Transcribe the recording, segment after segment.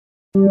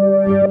Welcome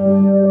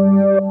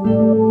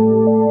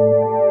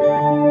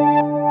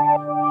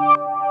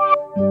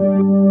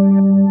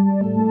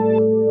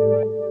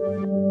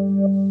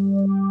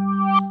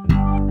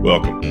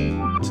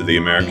to The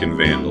American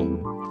Vandal,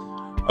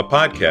 a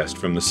podcast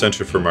from the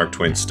Center for Mark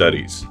Twain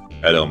Studies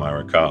at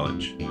Elmira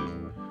College.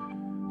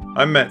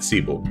 I'm Matt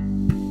Seybold.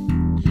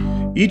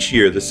 Each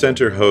year, the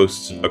center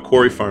hosts a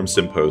Quarry Farm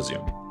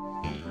Symposium.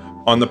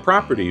 On the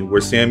property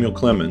where Samuel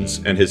Clemens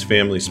and his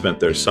family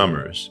spent their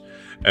summers,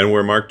 and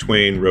where Mark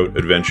Twain wrote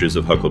Adventures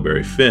of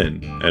Huckleberry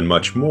Finn, and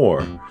much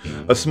more,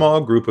 a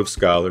small group of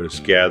scholars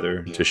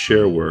gather to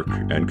share work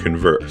and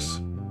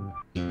converse.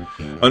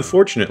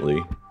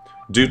 Unfortunately,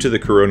 due to the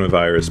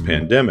coronavirus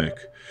pandemic,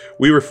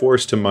 we were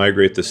forced to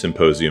migrate the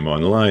symposium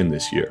online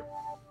this year.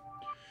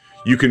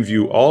 You can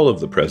view all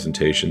of the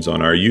presentations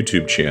on our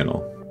YouTube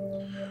channel,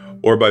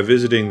 or by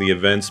visiting the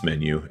events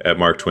menu at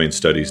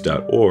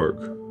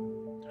marktwainstudies.org,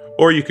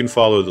 or you can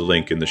follow the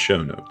link in the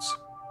show notes.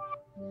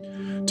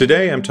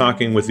 Today I'm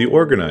talking with the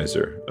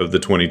organizer of the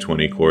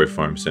 2020 Quarry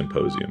Farm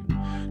Symposium,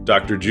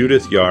 Dr.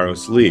 Judith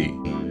Yaross Lee,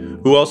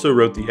 who also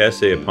wrote the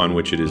essay upon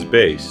which it is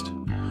based,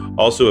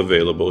 also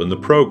available in the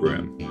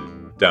program,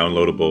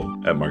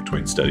 downloadable at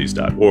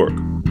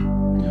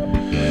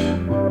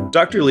marktwainstudies.org.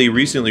 Dr. Lee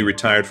recently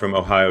retired from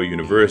Ohio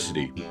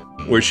University,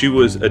 where she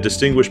was a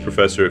distinguished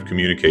professor of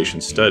communication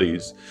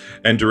studies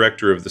and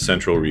director of the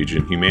Central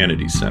Region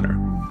Humanities Center.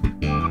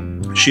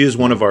 She is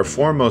one of our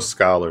foremost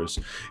scholars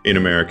in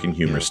American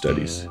humor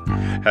studies,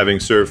 having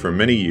served for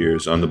many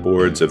years on the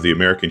boards of the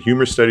American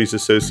Humor Studies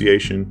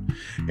Association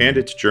and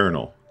its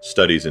journal,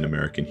 Studies in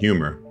American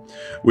Humor,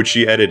 which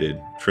she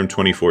edited from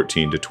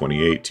 2014 to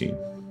 2018.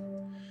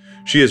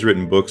 She has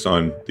written books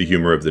on the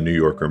humor of the New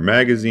Yorker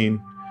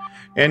magazine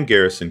and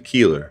Garrison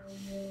Keillor.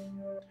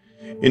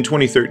 In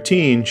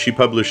 2013, she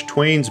published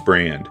Twain's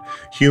Brand,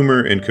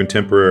 Humor in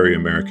Contemporary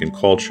American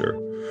Culture,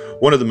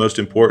 one of the most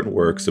important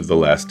works of the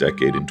last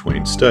decade in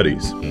Twain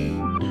studies.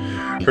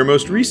 Her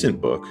most recent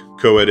book,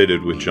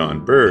 co-edited with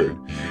John Bird,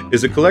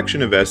 is a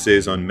collection of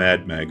essays on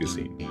Mad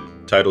magazine,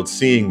 titled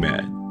Seeing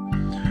Mad,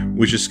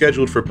 which is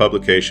scheduled for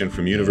publication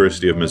from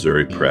University of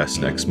Missouri Press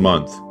next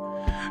month,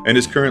 and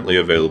is currently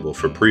available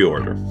for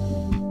pre-order.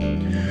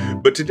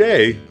 But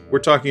today, we're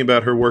talking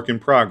about her work in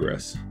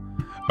progress,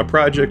 a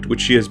project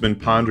which she has been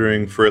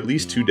pondering for at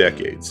least 2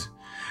 decades,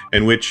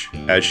 and which,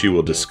 as she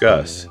will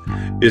discuss,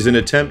 is an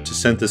attempt to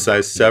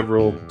synthesize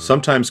several,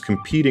 sometimes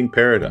competing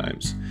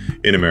paradigms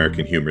in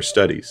American humor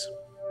studies.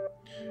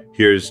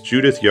 Here's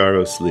Judith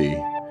Yaross Lee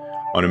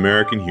on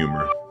American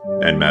humor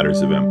and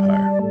matters of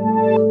empire.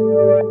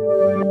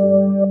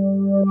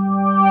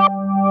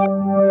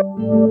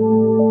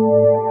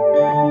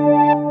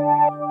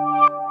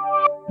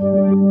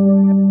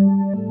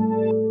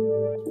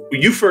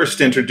 You first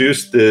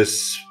introduced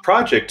this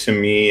project to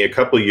me a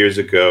couple years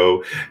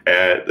ago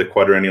at the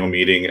quadrennial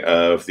meeting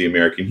of the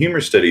American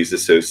Humor Studies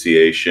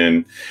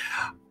Association,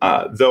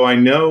 though I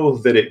know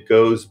that it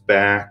goes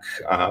back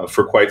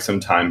for quite some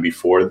time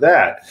before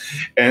that.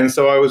 And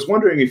so I was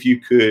wondering if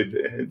you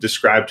could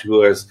describe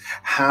to us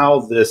how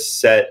this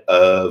set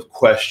of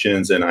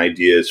questions and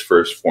ideas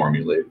first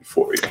formulated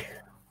for you.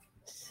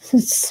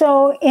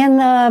 So in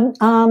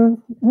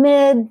the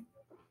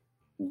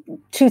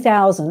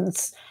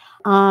mid-2000s,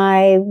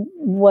 I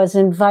was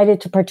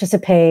invited to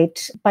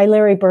participate by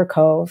Larry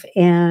Burkove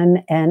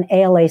in an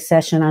ALA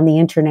session on the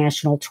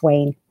International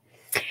Twain.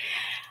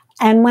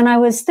 And when I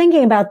was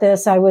thinking about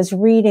this, I was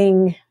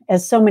reading,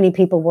 as so many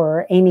people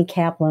were, Amy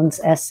Kaplan's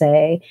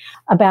essay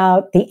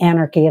about the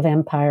anarchy of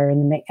empire.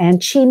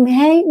 And she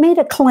made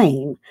a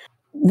claim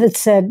that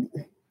said,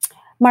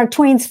 Mark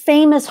Twain's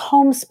famous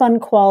homespun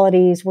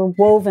qualities were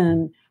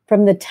woven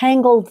from the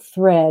tangled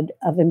threads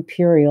of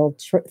imperial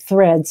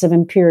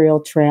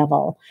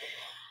travel.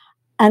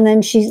 And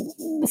then she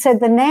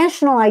said the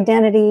national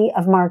identity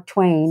of Mark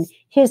Twain,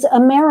 his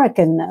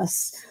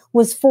Americanness,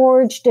 was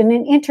forged in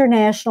an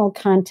international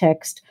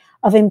context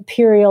of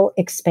imperial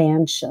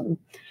expansion.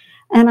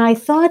 And I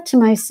thought to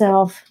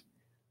myself,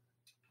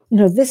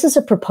 this is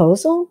a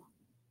proposal.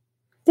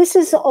 This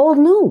is old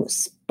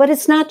news, but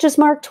it's not just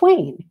Mark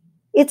Twain.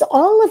 It's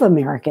all of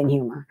American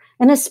humor,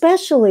 and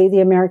especially the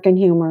American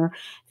humor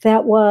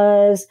that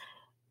was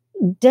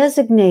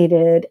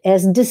designated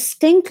as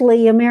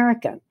distinctly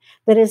American.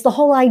 That is, the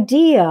whole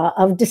idea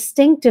of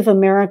distinctive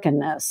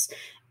Americanness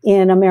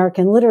in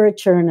American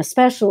literature and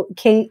especially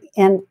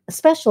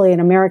in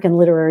American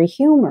literary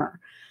humor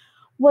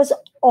was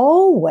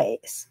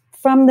always,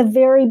 from the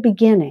very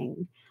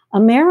beginning,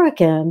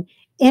 American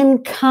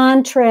in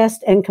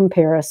contrast and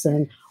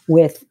comparison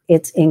with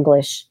its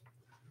English,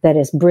 that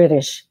is,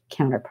 British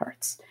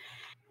counterparts.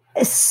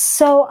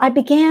 So I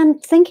began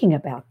thinking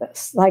about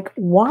this, like,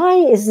 why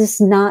is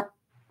this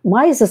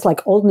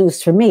like old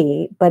news for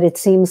me, but it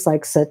seems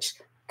like such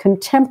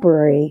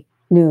contemporary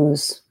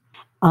news?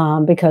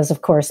 Because,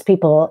 of course,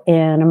 people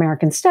in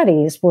American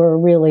studies were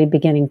really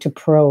beginning to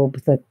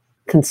probe the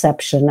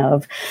conception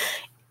of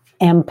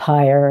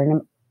empire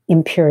and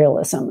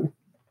imperialism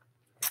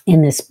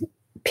in this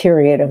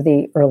period of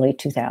the early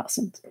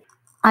 2000s.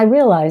 I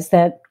realized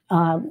that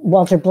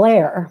Walter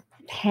Blair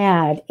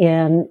had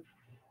in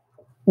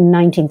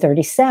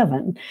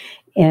 1937,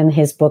 in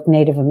his book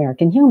Native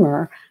American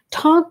Humor,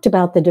 talked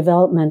about the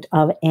development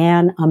of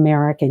an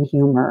American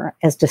humor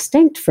as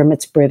distinct from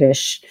its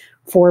British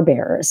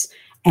forebears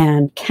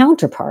and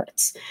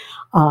counterparts,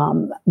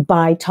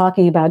 by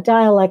talking about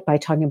dialect, by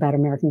talking about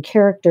American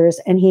characters.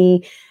 And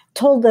he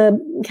told the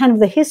kind of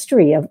the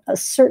history of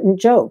certain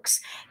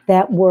jokes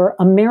that were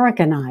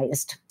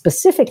Americanized,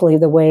 specifically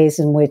the ways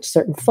in which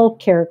certain folk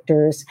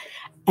characters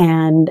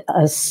and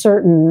a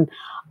certain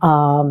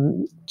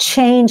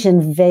change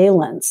in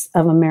valence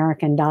of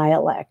American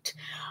dialect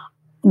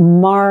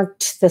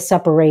marked the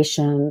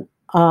separation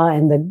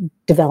and the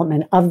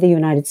development of the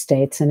United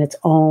States and its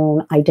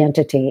own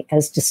identity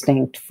as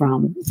distinct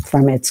from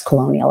its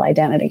colonial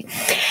identity.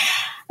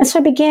 And so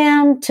I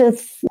began to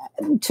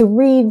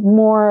read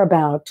more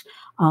about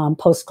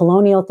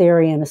post-colonial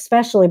theory, and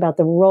especially about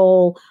the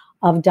role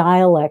of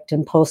dialect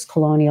in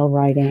post-colonial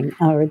writing,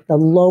 or the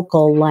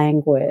local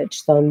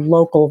language, the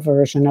local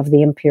version of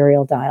the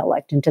imperial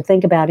dialect, and to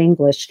think about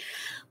English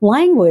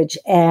language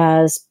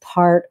as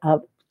part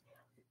of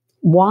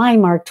why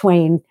Mark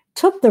Twain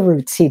took the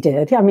routes he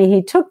did. I mean,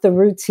 he took the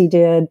routes he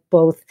did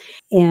both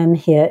on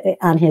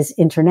his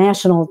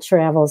international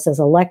travels as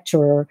a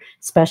lecturer,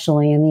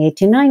 especially in the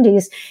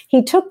 1890s.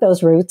 He took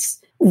those routes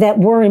that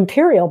were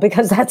imperial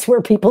because that's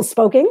where people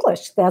spoke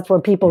English. That's where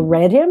people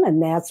read him,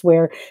 and that's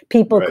where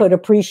people could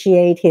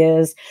appreciate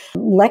his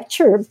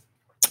lecture.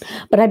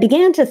 But I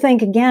began to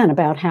think again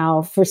about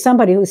how, for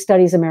somebody who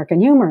studies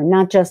American humor,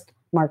 not just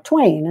Mark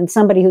Twain, and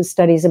somebody who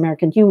studies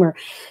American humor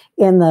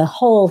in the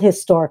whole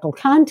historical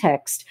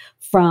context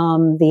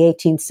from the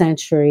 18th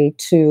century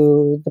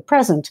to the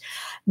present,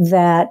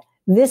 that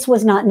this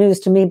was not news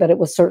to me, but it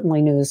was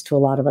certainly news to a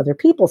lot of other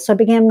people. So I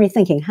began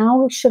rethinking,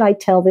 how should I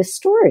tell this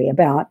story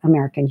about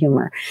American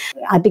humor?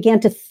 I began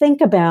to think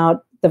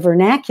about the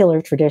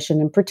vernacular tradition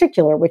in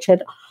particular, which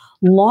had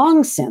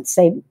long since,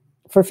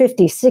 for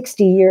 50,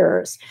 60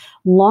 years,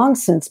 long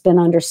since been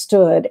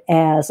understood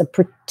as a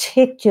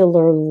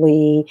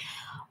particularly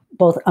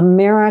both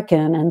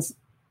American and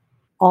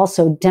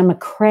also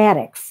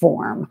democratic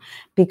form,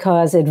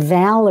 because it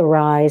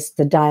valorized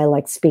the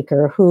dialect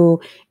speaker, who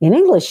in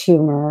English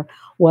humor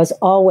was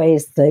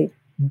always the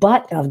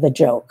butt of the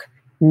joke,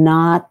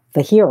 not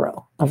the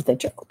hero of the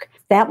joke.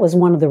 That was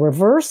one of the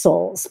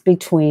reversals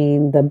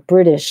between the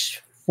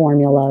British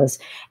formulas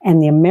and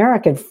the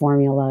American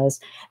formulas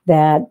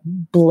that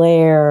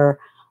Blair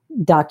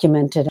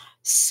documented.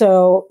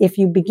 So if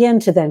you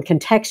begin to then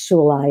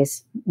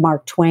contextualize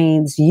Mark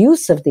Twain's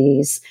use of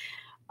these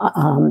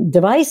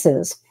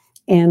devices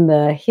in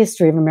the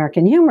history of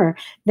American humor,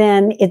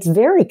 then it's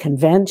very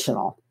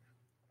conventional.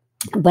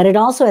 But it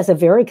also has a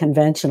very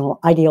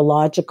conventional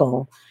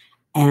ideological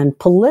and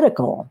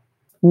political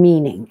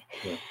meaning.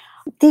 Yeah.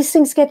 These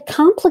things get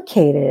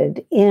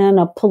complicated in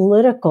a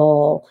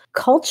political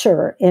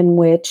culture in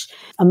which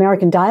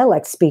American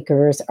dialect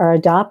speakers are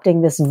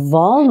adopting this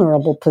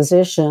vulnerable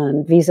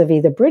position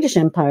vis-a-vis the British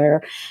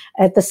Empire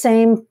at the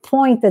same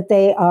point that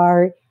they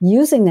are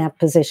using that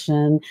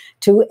position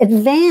to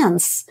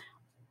advance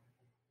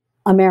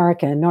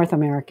American, North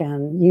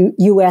American,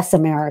 U.S.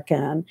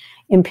 American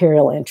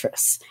imperial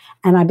interests.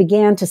 And I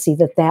began to see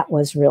that that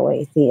was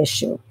really the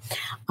issue.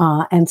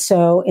 And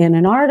so in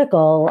an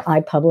article I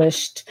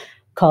published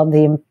called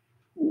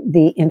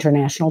the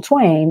International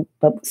Twain,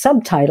 but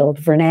subtitled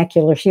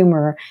Vernacular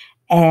Humor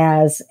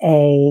as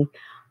a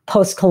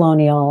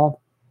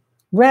Post-Colonial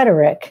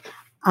Rhetoric,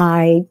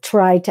 I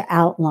tried to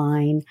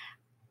outline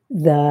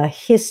the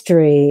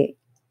history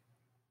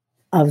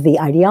of the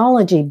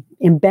ideology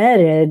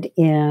embedded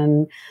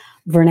in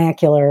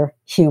vernacular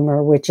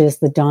humor, which is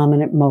the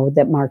dominant mode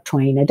that Mark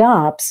Twain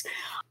adopts.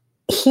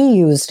 He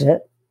used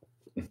it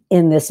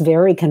in this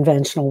very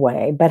conventional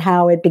way, but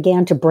how it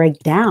began to break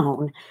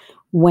down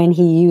when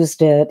he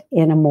used it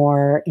in a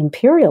more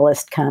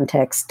imperialist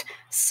context,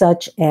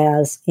 such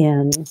as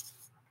in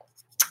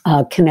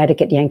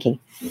Connecticut Yankee.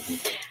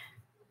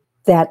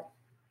 That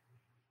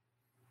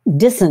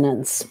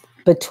dissonance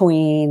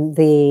between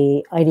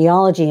the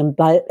ideology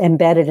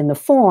embedded in the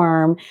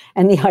form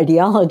and the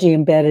ideology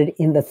embedded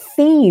in the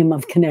theme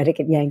of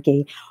Connecticut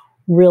Yankee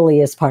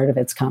really is part of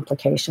its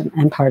complication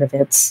and part of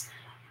its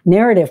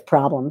narrative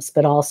problems,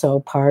 but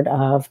also part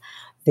of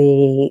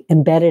the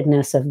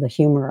embeddedness of the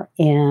humor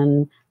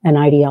in an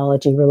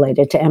ideology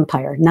related to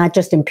empire, not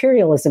just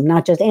imperialism,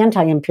 not just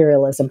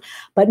anti-imperialism,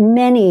 but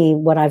many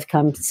what I've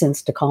come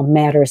since to call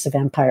matters of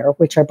empire,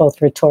 which are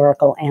both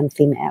rhetorical and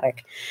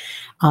thematic,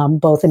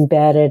 both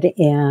embedded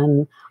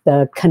in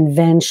the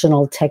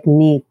conventional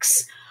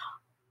techniques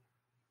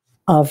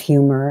of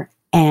humor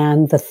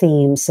and the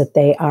themes that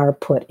they are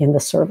put in the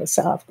service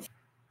of.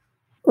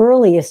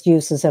 Earliest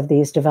uses of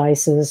these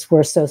devices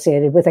were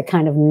associated with a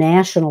kind of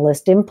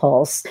nationalist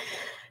impulse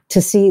to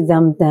see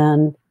them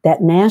then,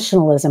 that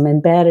nationalism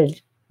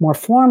embedded more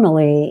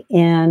formally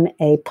in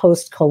a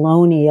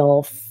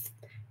post-colonial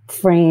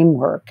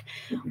framework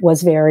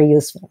was very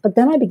useful. But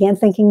then I began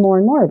thinking more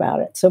and more about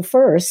it. So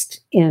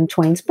first, in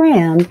Twain's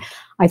Brand,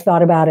 I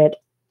thought about it,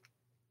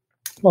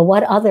 well,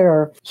 what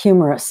other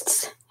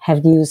humorists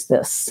have used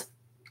this?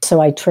 So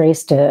I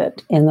traced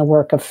it in the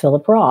work of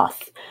Philip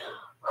Roth,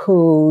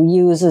 who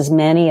uses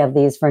many of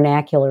these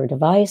vernacular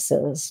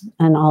devices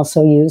and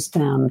also used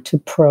them to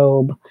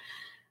probe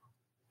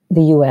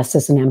the U.S.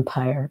 as an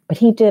empire. But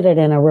he did it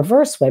in a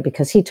reverse way,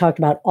 because he talked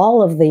about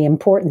all of the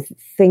important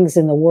things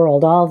in the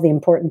world, all of the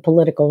important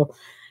political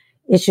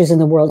issues in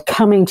the world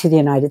coming to the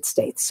United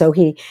States. So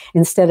he,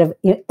 instead of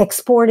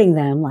exporting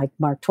them, like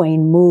Mark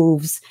Twain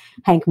moves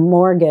Hank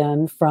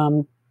Morgan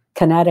from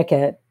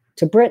Connecticut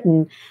to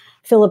Britain,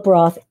 Philip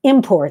Roth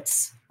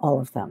imports all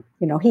of them.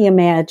 He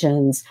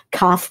imagines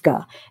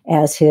Kafka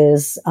as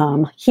his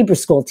Hebrew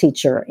school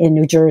teacher in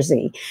New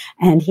Jersey,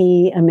 and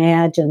he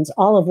imagines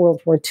all of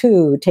World War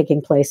II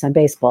taking place in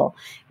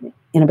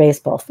a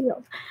baseball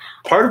field.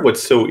 Part of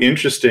what's so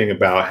interesting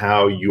about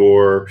how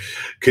you're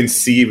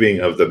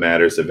conceiving of the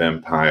matters of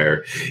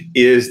empire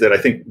is that I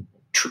think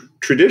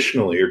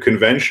traditionally or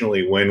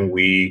conventionally, when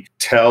we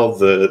tell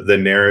the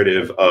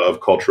narrative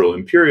of cultural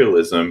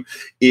imperialism,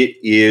 it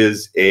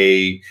is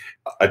a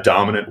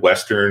dominant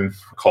Western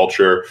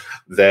culture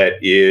that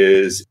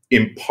is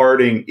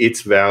imparting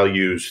its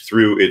values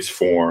through its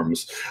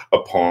forms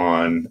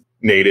upon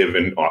native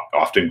and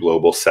often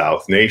global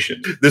South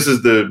nations. This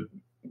is the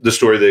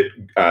story that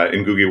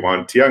Ngugi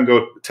wa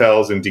Thiong'o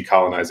tells in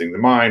Decolonizing the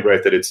Mind,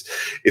 right? That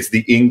it's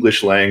the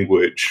English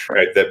language,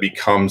 right, that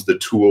becomes the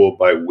tool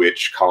by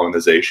which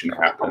colonization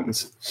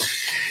happens.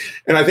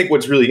 And I think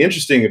what's really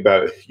interesting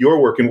about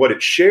your work and what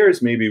it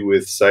shares maybe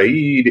with Said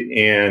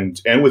and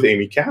with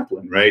Amy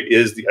Kaplan, right,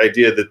 is the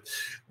idea that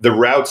the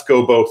routes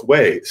go both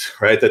ways,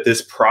 right? That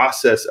this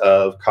process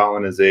of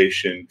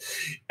colonization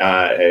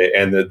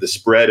and the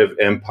spread of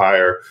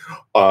empire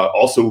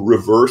also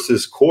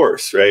reverses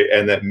course, right?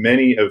 And that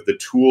many of the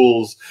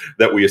tools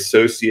that we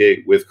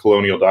associate with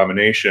colonial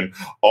domination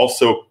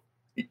also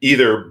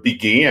either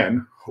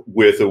began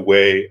with a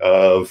way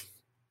of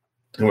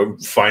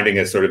finding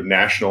a sort of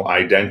national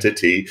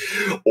identity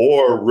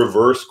or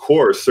reverse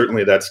course.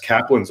 Certainly that's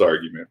Kaplan's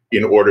argument.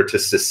 In order to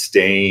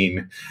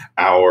sustain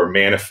our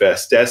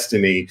manifest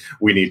destiny,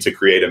 we need to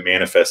create a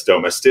manifest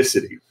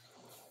domesticity.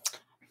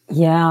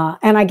 Yeah.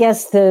 And I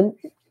guess the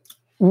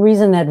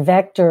reason that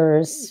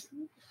vectors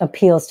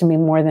appeals to me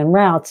more than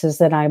routes is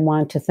that I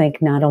want to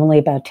think not only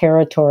about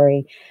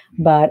territory,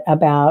 but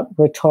about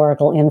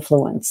rhetorical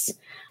influence.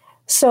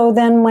 So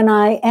then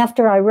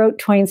after I wrote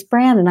Twain's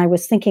Brand and I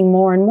was thinking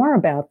more and more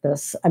about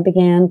this, I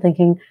began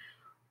thinking,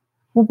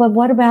 well, but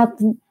what about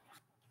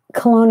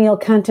colonial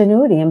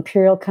continuity,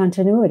 imperial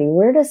continuity?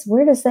 Where does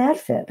that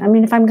fit? I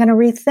mean, if I'm going to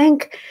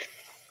rethink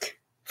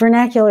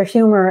vernacular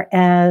humor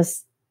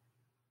as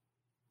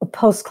a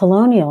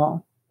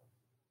post-colonial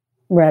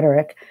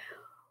rhetoric,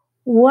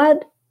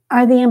 what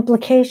are the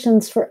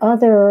implications for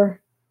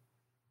other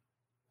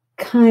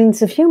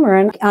kinds of humor?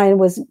 And I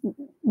was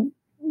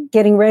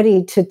getting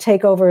ready to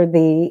take over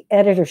the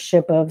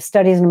editorship of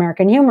Studies in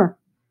American Humor,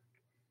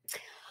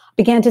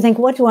 began to think,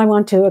 what do I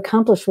want to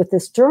accomplish with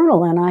this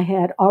journal? And I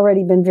had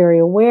already been very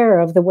aware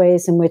of the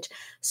ways in which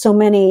so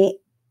many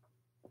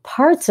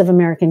parts of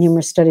American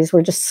humor studies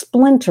were just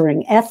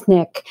splintering: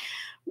 ethnic,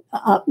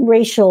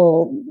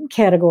 racial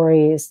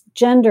categories,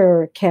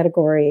 gender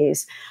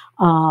categories,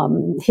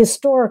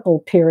 historical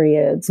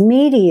periods,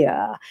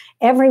 media.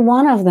 Every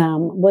one of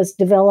them was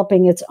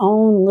developing its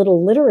own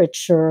little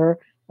literature,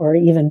 or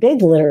even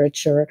big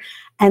literature,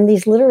 and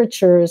these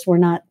literatures were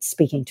not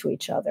speaking to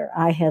each other.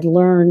 I had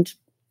learned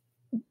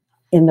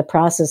in the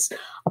process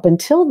up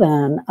until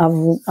then of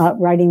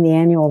writing the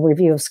annual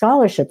review of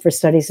scholarship for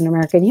Studies in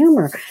American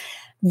Humor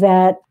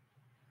that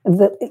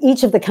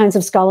each of the kinds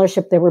of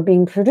scholarship that were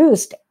being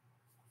produced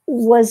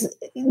was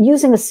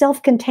using a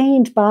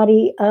self-contained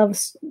body of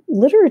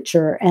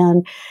literature,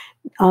 and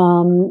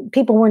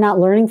people were not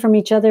learning from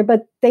each other,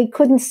 but they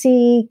couldn't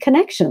see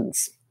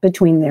connections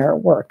between their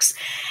works.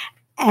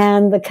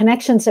 And the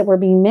connections that were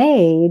being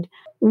made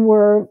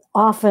were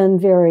often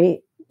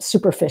very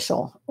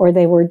superficial, or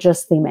they were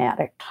just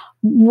thematic.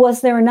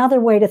 Was there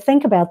another way to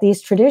think about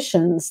these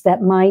traditions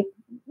that might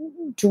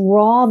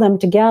draw them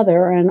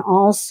together? And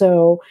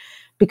also,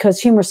 because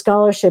humor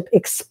scholarship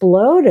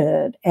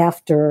exploded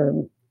after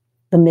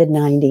the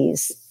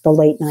mid-90s, the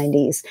late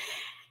 90s,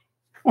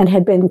 and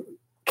had been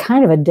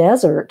kind of a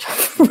desert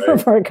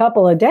for a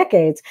couple of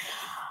decades,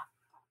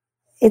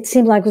 it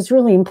seemed like it was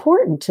really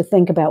important to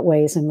think about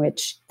ways in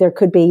which there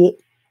could be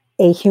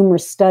a humor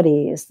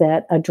studies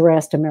that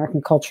addressed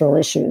American cultural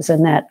issues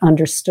and that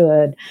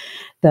understood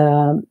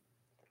the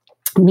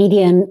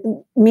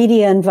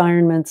media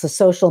environments, the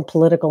social and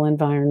political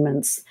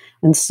environments,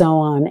 and so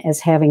on,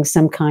 as having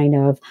some kind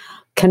of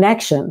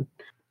connection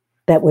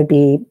that would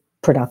be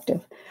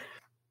productive.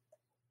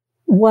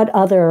 What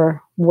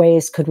other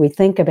ways could we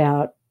think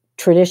about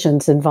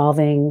traditions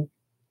involving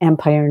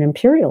empire and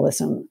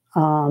imperialism?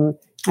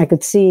 I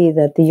could see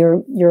that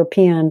the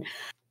European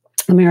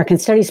American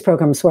Studies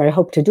programs, where I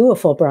hope to do a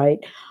Fulbright,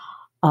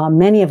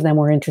 Many of them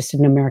were interested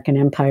in American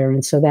empire.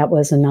 And so that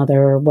was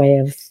another way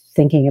of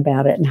thinking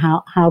about it. And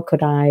how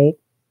could I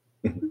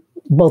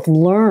both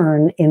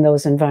learn in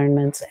those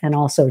environments and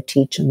also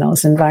teach in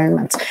those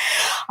environments?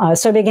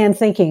 So I began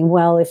thinking,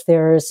 well, if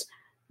there's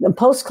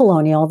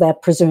post-colonial,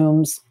 that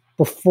presumes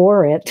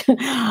before it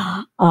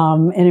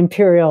a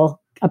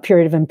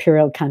period of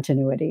imperial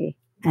continuity.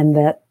 And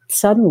that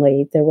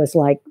suddenly there was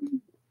like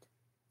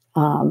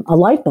a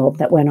light bulb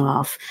that went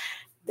off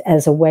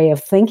as a way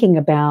of thinking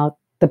about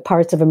the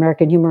parts of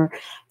American humor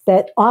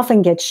that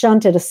often get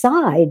shunted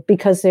aside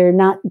because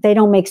they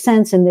don't make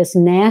sense in this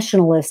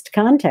nationalist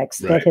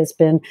context that has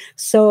been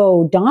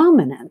so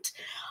dominant.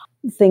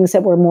 Things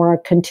that were more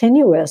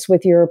continuous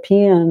with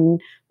European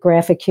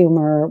graphic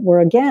humor were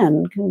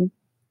again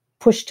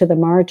pushed to the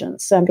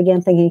margins. So I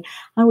began thinking,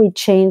 how do we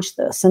change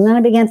this? And then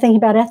I began thinking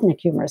about ethnic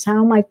humors.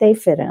 How might they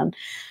fit in?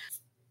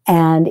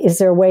 And is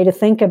there a way to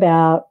think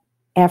about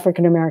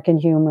African American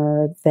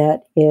humor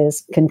that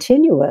is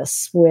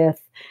continuous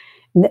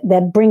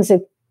that brings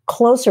it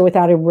closer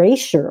without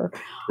erasure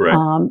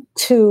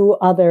to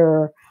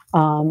other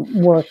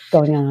work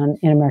going on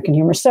in American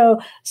humor? So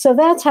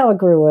that's how it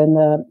grew. In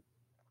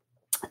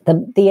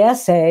the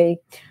essay,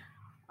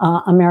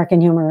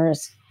 American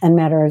Humors and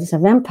Matters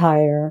of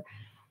Empire,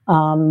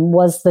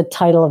 was the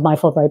title of my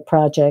Fulbright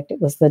project. It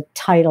was the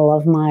title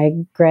of my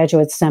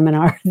graduate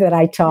seminar that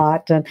I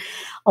taught. And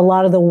a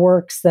lot of the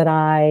works that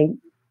I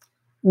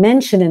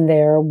mentioned in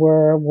there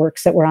were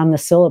works that were on the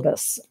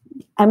syllabus.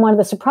 And one of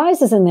the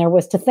surprises in there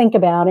was to think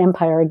about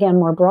empire again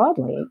more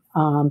broadly.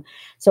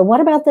 So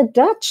what about the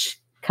Dutch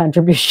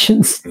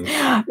contributions?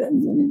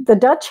 The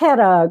Dutch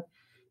had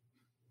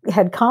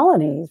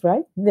colonies,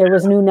 right? There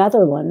was New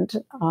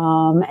Netherland,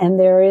 and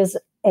there is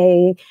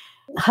a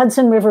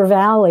Hudson River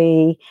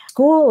Valley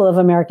school of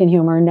American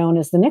humor known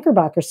as the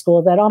Knickerbocker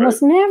School that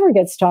almost never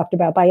gets talked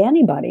about by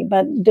anybody.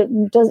 But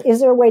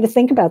is there a way to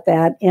think about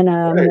that in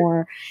a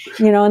more,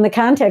 in the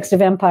context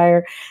of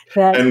empire?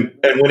 And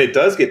when it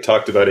does get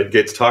talked about, it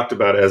gets talked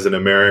about as an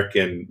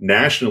American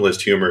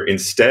nationalist humor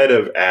instead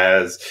of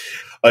as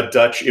a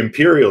Dutch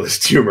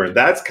imperialist humor. And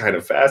that's kind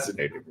of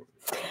fascinating.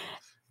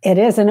 It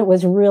is, and it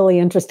was really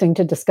interesting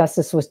to discuss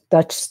this with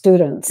Dutch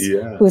students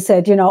who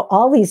said,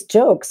 all these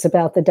jokes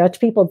about the Dutch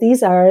people,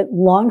 these are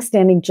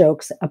longstanding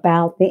jokes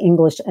about the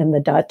English and the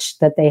Dutch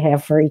that they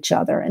have for each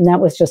other. And that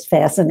was just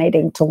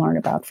fascinating to learn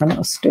about from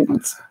those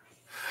students.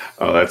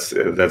 Oh,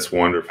 that's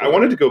wonderful. I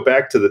wanted to go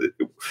back to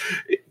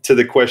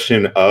the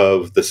question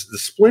of the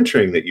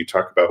splintering that you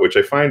talk about, which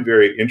I find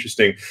very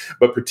interesting,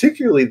 but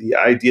particularly the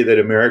idea that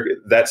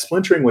that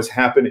splintering was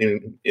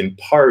happening in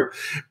part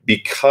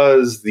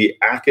because the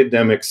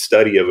academic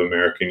study of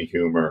American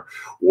humor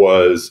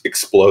was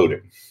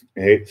exploding.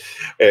 Right?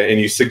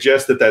 And you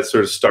suggest that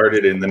sort of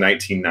started in the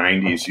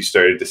 1990s. You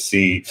started to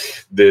see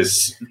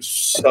this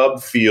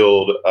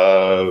subfield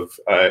of,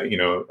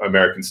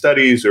 American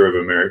studies or of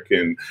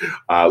American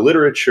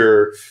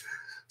literature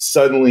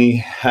suddenly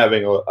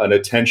having an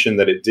attention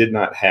that it did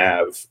not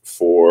have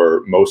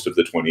for most of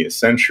the 20th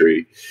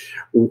century.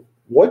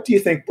 What do you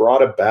think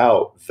brought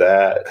about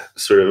that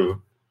sort of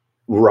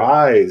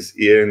rise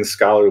in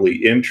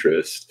scholarly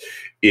interest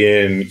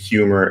in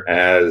humor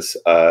as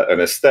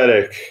an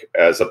aesthetic,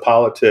 as a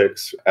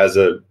politics, as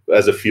a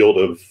field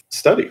of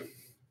study?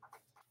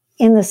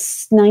 In the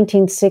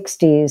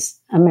 1960s,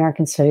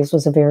 American studies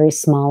was a very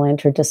small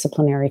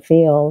interdisciplinary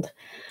field.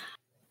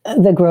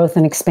 The growth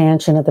and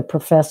expansion of the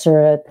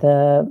professorate,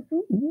 the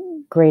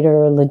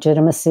greater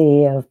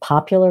legitimacy of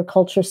popular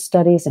culture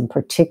studies in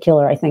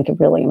particular, I think, are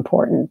really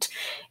important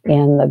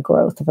in the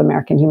growth of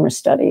American humor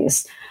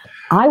studies.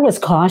 I was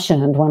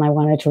cautioned when I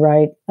wanted to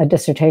write a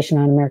dissertation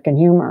on American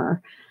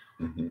humor.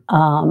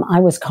 I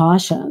was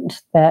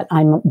cautioned that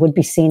I would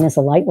be seen as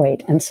a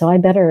lightweight. And so I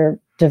better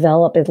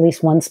develop at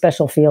least one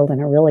special field in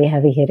a really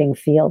heavy-hitting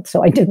field.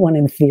 So I did one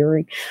in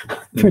theory,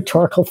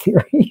 rhetorical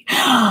theory,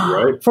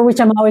 for which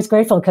I'm always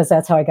grateful because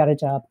that's how I got a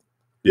job.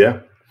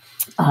 Yeah.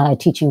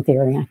 Teaching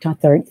theory. I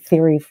taught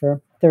theory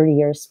for 30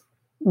 years.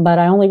 But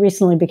I only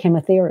recently became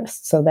a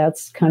theorist. So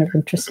that's kind of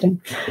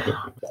interesting.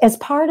 As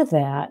part of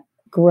that,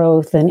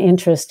 growth and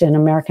interest in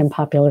American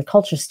popular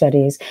culture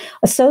studies,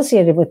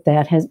 associated with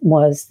that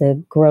was the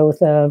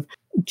growth of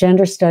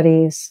gender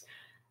studies,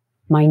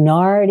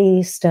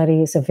 minority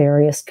studies of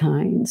various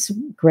kinds,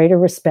 greater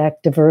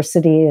respect,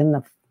 diversity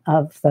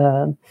of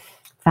the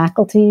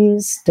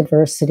faculties,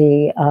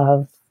 diversity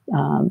of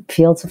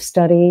fields of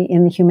study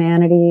in the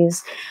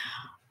humanities.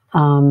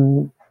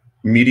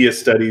 Media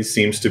studies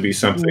seems to be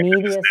something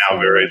that is now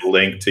very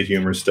linked to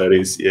humor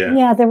studies. Yeah.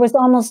 Yeah, there were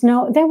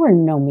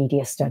no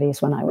media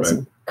studies when I was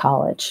in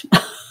college.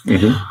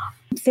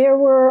 There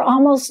were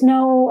almost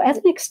no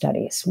ethnic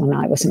studies when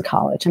I was in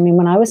college. I mean,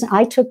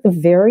 I took the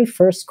very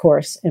first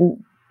course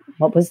in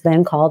what was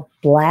then called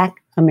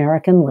Black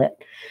American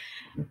Lit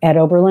at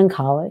Oberlin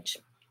College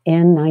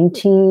in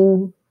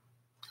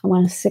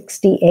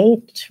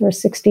 1968 or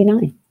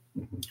 69.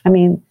 I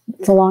mean,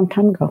 it's a long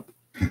time ago.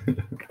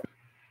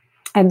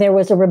 And there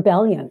was a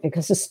rebellion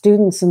because the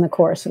students in the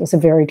course, it was a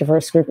very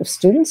diverse group of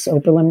students.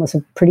 Oberlin was a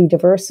pretty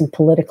diverse and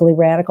politically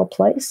radical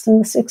place in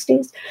the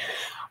 60s.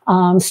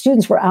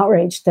 Students were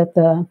outraged that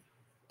the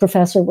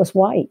professor was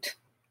white.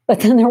 But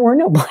then there were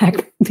no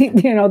black,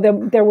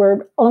 there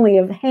were only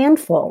a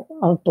handful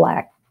of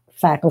black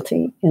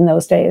faculty in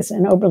those days.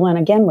 And Oberlin,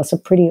 again, was a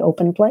pretty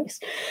open place.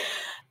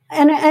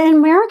 And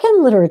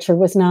American literature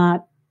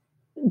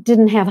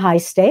didn't have high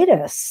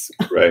status.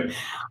 Right.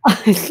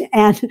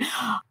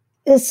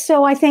 And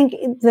so I think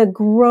the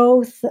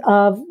growth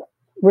of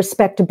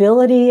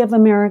respectability of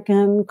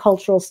American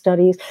cultural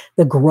studies,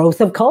 the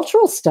growth of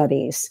cultural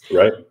studies,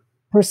 right,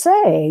 per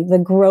se, the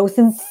growth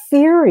in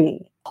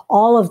theory,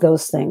 all of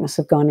those things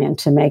have gone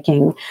into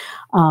making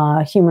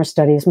humor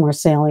studies more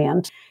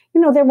salient.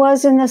 There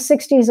was in the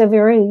 60s a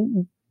very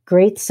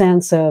great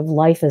sense of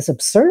life is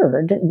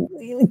absurd.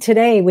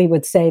 Today, we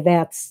would say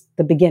that's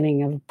the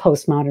beginning of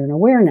postmodern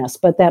awareness,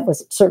 but that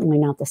was certainly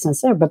not the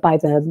sense there. But by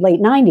the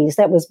late 90s,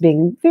 that was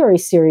being very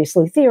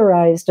seriously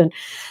theorized,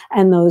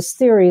 and those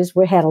theories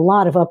had a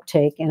lot of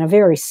uptake in a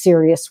very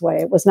serious way.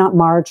 It was not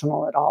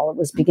marginal at all. It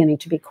was beginning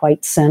to be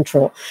quite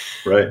central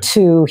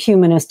to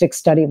humanistic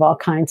study of all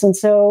kinds. And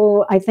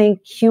so I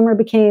think humor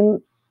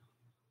became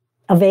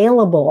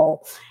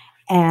available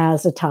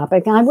as a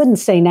topic. I wouldn't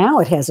say now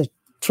it has a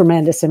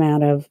tremendous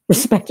amount of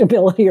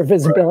respectability or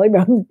visibility,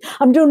 but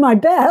I'm doing my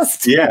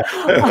best to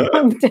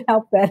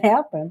help that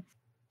happen.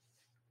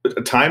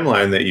 A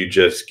timeline that you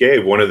just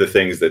gave, one of the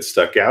things that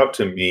stuck out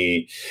to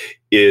me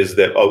is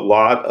that a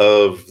lot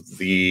of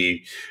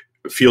the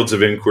fields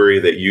of inquiry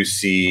that you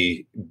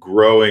see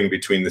growing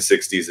between the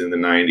 60s and the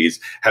 90s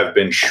have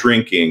been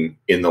shrinking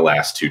in the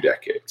last 2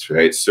 decades,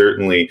 right?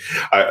 Certainly,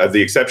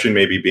 the exception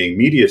maybe being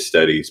media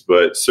studies,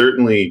 but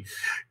certainly,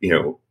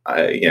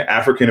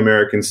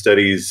 African-American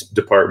studies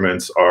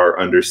departments are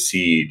under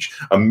siege.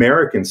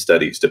 American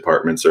studies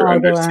departments are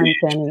under siege.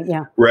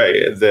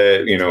 Right.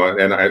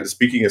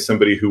 Speaking as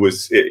somebody who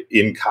was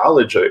in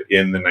college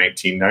in the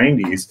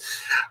 1990s,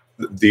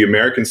 the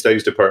American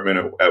Studies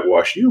Department at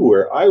WashU,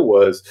 where I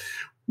was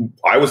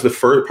the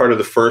first part of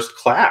the first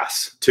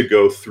class to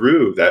go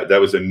through that.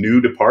 That was a new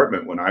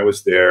department when I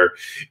was there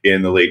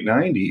in the late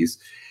 90s.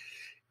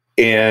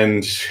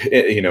 And,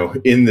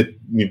 in the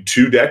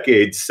 2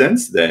 decades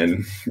since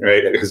then,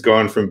 right, it has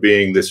gone from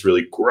being this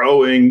really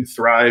growing,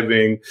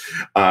 thriving,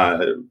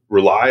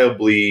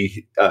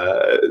 reliably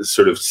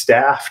sort of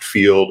staffed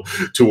field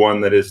to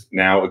one that is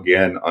now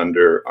again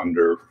under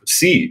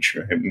siege.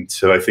 Right? And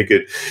so I think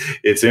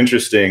it's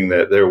interesting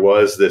that there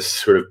was this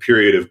sort of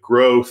period of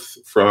growth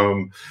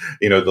from,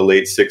 the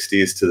late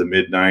 60s to the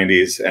mid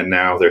 90s. And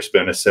now there's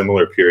been a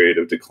similar period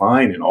of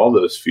decline in all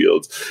those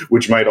fields,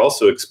 which might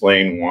also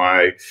explain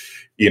why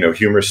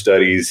humor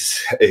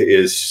studies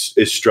is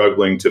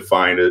struggling to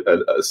find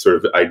a sort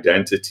of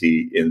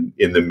identity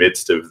in the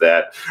midst of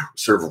that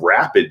sort of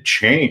rapid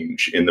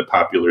change in the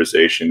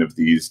popularization of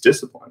these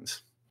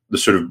disciplines. The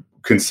sort of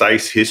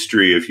concise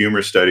history of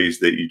humor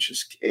studies that you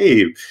just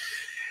gave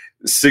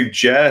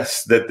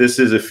suggests that this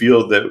is a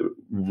field that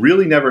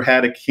really never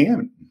had a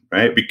canon,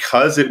 right?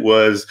 Because it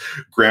was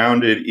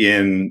grounded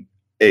in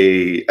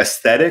a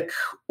aesthetic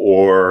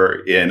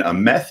or in a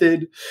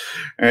method,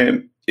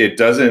 and it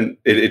doesn't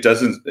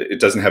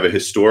have a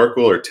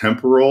historical or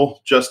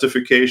temporal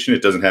justification.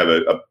 It doesn't have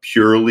a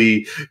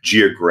purely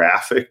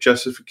geographic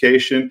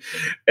justification.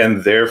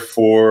 And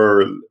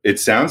therefore,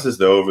 it sounds as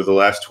though over the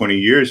last 20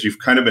 years, you've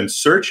kind of been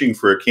searching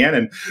for a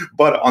canon.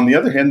 But on the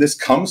other hand, this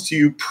comes to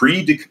you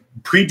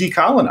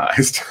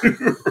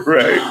pre-decolonized,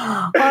 right?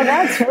 Well,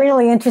 that's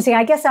really interesting.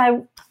 I guess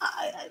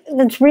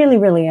that's really,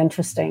 really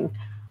interesting.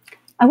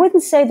 I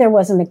wouldn't say there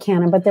wasn't a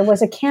canon, but there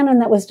was a canon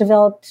that was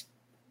developed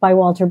by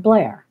Walter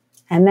Blair.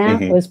 And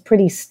that was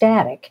pretty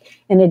static,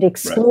 and it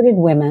excluded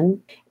women.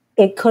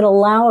 It could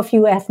allow a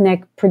few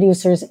ethnic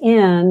producers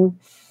in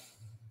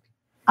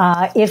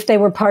if they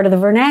were part of the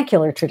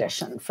vernacular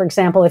tradition. For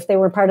example, if they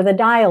were part of the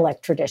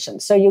dialect tradition.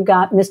 So you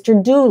got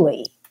Mr.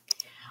 Dooley,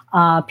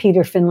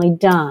 Peter Finley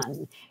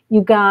Dunn.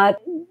 You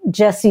got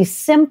Jesse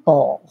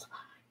Simple,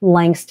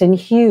 Langston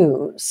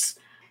Hughes.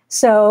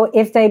 So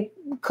if they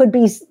could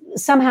be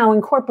somehow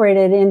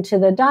incorporated into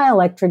the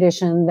dialect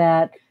tradition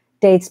that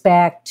dates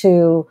back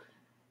to,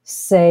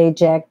 say,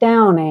 Jack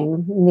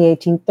Downing in the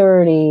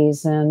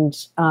 1830s,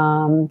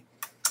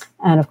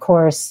 and of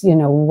course,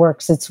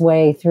 works its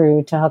way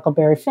through to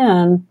Huckleberry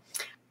Finn,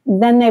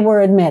 then they were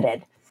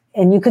admitted.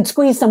 And you could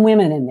squeeze some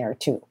women in there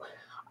too.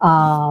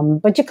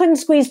 But you couldn't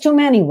squeeze too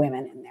many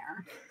women in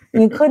there.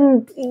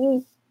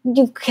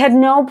 You had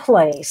no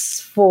place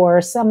for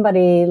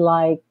somebody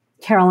like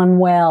Carolyn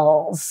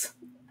Wells,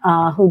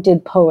 who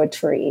did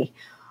poetry.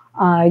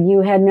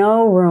 You had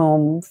no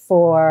room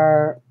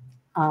for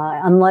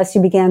unless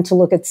you began to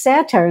look at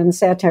satire, and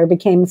satire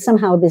became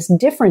somehow this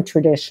different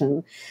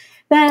tradition.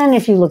 Then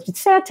if you looked at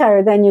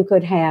satire, then you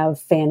could have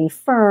Fanny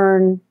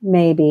Fern,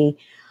 maybe,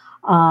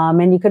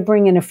 and you could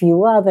bring in a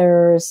few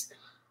others.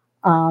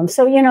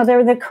 So,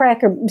 they're the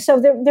Cracker. So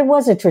there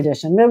was a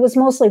tradition. It was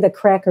mostly the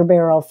Cracker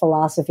Barrel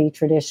philosophy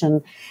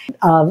tradition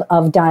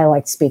of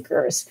dialect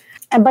speakers.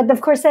 But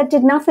of course, that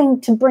did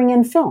nothing to bring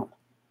in film.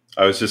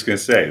 I was just going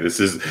to say,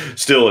 this is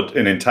still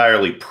an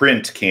entirely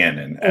print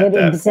canon at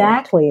that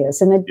exactly point.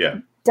 Is. And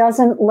it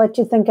doesn't let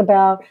you think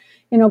about,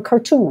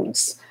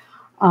 cartoons,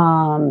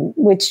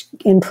 which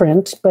in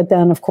print, but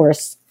then, of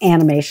course,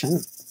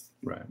 animation.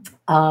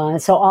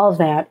 Right. So all of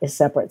that is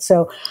separate.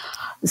 So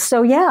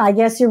yeah, I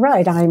guess you're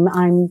right.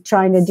 I'm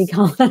trying to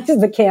decolonize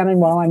the canon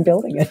while I'm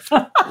building it.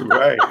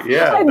 Right.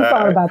 Yeah. I hadn't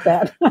thought about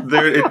that.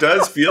 It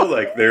does feel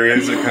like there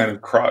is a kind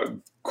of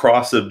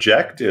cross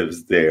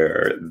objectives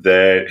there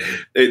that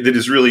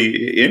is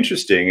really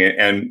interesting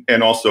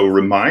and also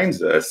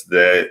reminds us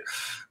that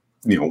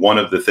one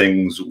of the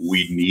things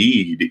we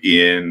need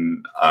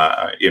in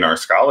our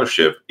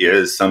scholarship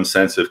is some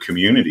sense of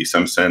community,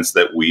 some sense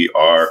that we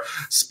are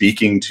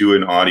speaking to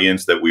an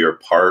audience, that we are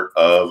part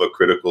of a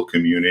critical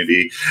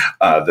community,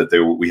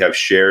 that we have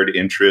shared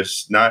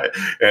interests.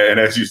 And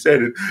as you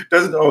said, it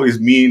doesn't always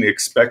mean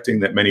expecting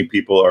that many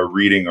people are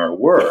reading our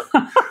work,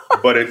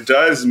 but it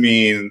does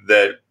mean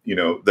that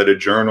that a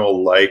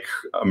journal like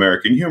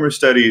American Humor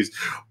Studies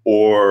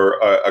or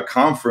a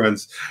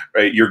conference,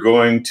 right, you're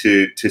going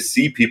to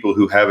see people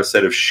who have a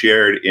set of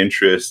shared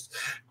interests,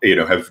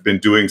 have been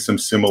doing some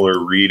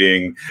similar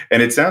reading.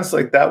 And it sounds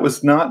like that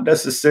was not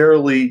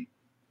necessarily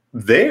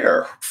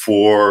there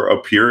for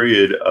a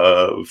period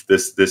of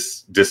this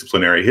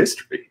disciplinary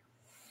history.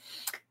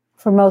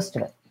 For most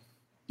of it.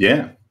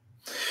 Yeah.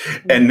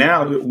 And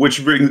now, which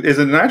is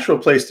a natural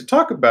place to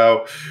talk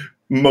about.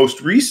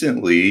 Most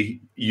recently,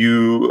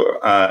 you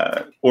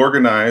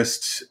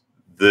organized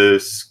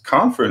this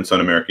conference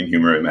on American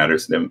humor and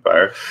matters in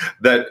empire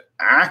that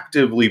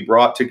actively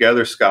brought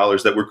together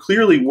scholars that were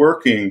clearly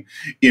working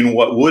in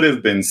what would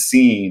have been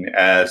seen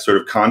as sort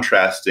of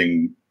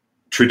contrasting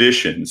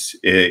traditions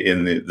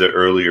in the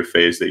earlier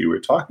phase that you were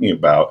talking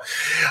about.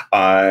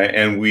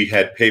 And we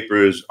had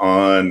papers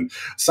on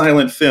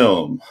silent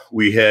film.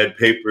 We had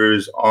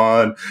papers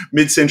on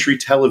mid-century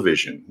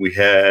television. We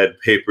had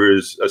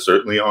papers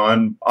certainly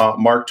on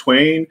Mark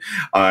Twain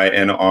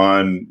and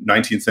on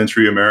 19th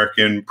century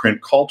American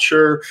print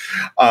culture,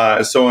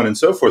 so on and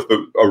so forth. But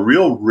a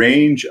real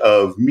range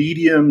of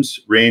mediums,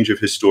 range of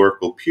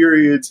historical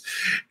periods.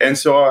 And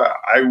so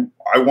I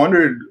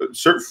wondered,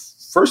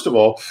 first of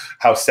all,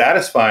 how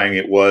satisfying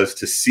it was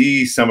to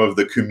see some of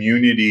the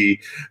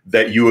community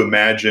that you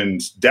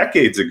imagined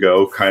decades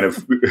ago kind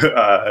of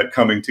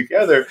coming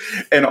together,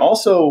 and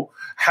also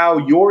how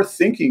your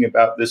thinking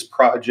about this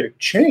project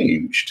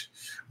changed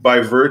by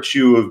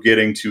virtue of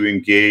getting to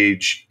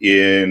engage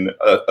in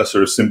a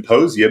sort of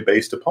symposia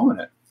based upon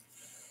it.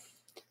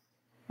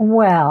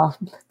 Well,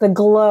 the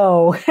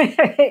glow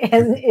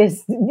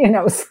is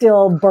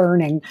still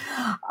burning.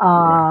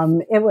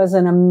 It was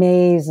an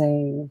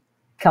amazing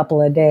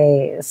couple of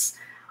days.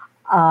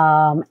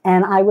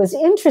 And I was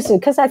interested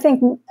because I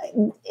think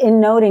in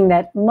noting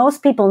that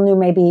most people knew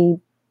maybe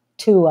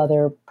two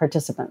other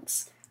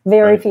participants.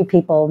 Very few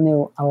people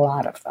knew a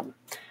lot of them.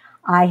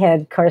 I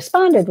had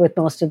corresponded with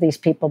most of these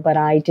people, but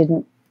I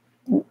didn't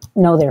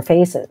know their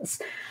faces.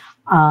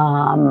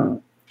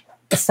 Some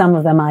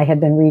of them I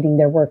had been reading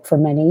their work for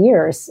many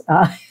years.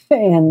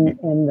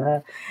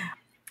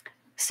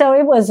 So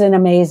it was an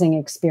amazing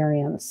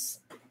experience.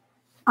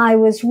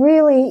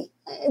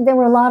 There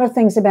were a lot of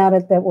things about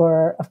it that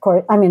were, of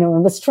course, it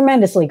was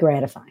tremendously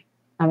gratifying.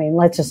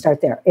 Let's just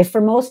start there. If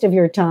for most of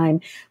your time,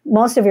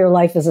 most of your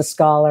life as a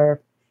scholar,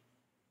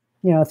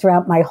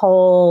 throughout my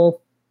whole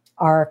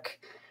arc,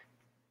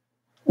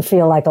 you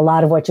feel like a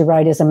lot of what you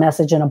write is a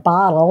message in a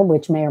bottle,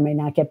 which may or may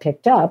not get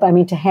picked up.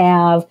 To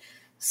have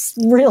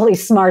really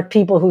smart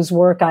people whose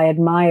work I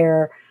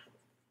admire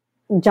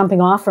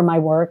jumping off from my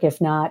work, if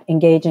not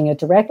engaging it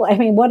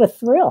directly. What a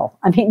thrill.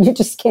 You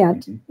just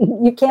can't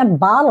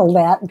bottle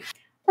that.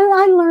 And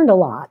I learned a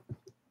lot.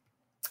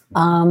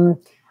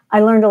 I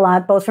learned a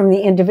lot both from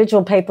the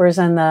individual papers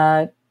and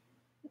the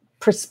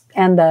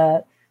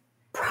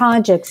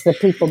projects that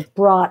people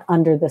brought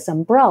under this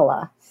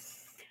umbrella.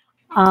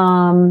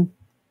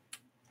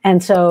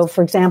 And so,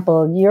 for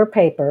example, your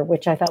paper,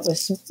 which I thought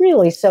was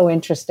really so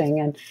interesting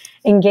and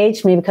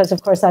engaged me because,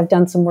 of course, I've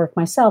done some work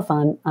myself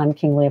on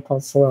King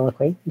Leopold's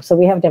soliloquy. So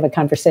we have to have a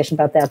conversation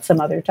about that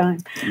some other time.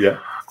 Yeah.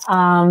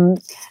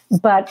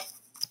 But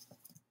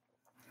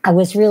I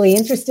was really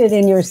interested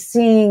in your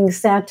seeing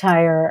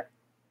satire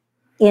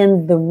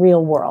in the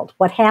real world.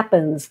 What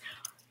happens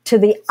to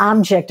the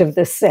object of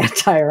this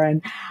satire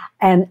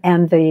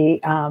and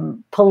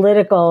the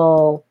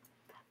political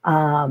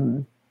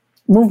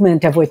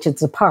movement of which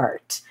it's a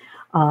part.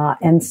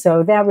 And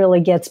so that really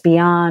gets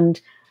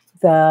beyond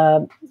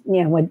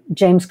what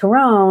James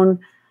Carone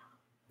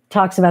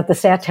talks about the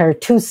satire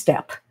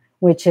two-step,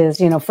 which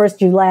is,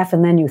 first you laugh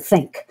and then you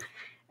think.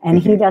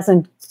 And he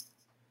doesn't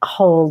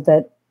hold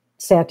that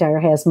satire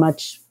has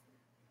much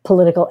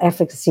political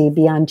efficacy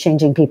beyond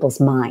changing people's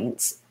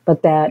minds,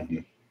 but that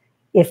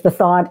if the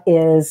thought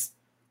is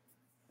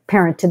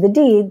parent to the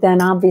deed,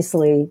 then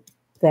obviously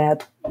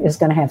that is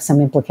going to have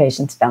some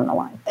implications down the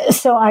line.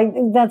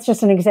 So that's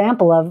just an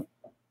example of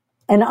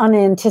an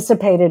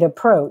unanticipated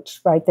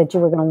approach, right? That you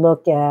were going to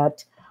look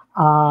at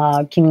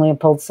King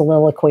Leopold's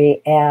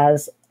soliloquy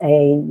as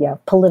a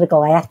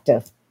political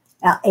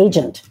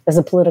agent, as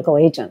a political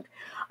agent.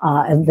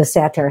 The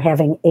satyr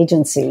having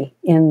agency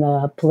in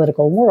the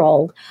political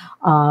world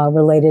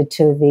related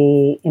to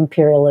the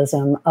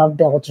imperialism of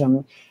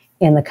Belgium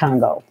in the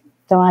Congo.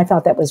 So I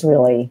thought that was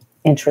really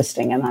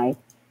interesting, and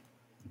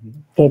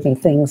gave me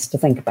things to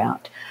think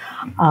about.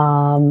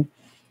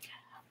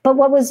 But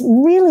what was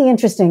really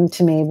interesting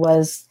to me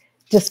was,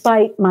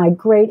 despite my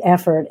great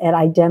effort at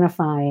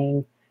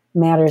identifying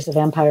matters of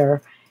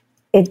empire,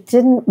 it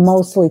didn't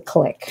mostly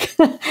click.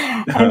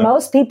 And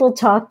most people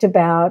talked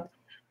about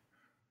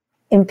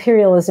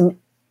imperialism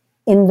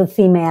in the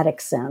thematic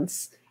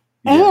sense.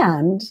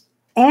 And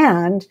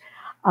Jim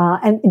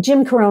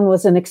Carone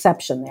was an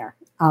exception there.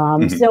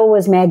 So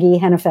was Maggie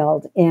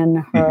Hennefeld in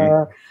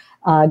her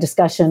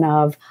discussion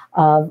of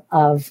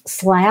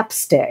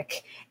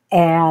slapstick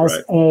as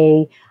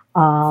a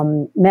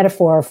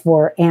metaphor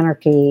for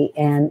anarchy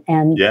and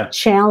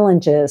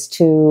challenges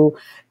to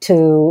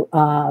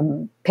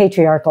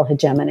patriarchal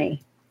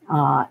hegemony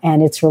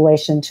and its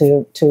relation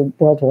to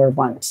World War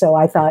I. So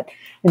I thought,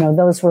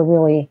 those were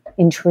really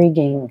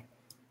intriguing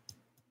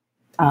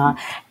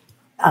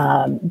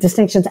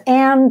distinctions.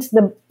 And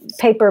the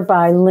paper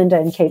by Linda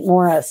and Kate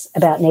Morris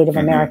about Native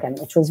American,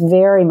 which was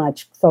very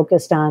much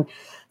focused on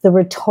the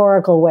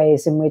rhetorical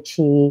ways in which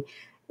he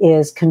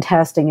is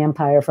contesting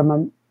empire from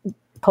a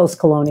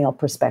post-colonial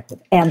perspective.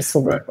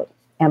 Absolutely.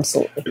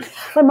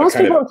 But most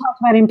people talk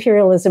about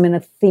imperialism in a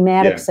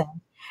thematic sense.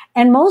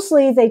 And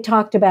mostly they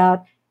talked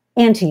about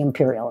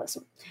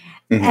anti-imperialism.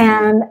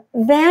 And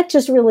that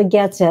just really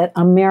gets at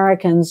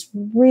Americans'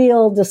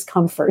 real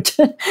discomfort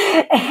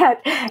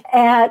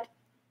at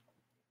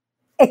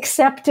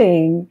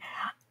accepting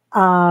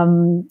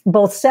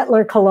both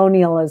settler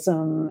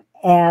colonialism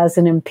as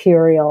an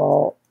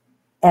imperial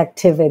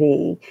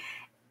activity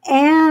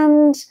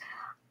and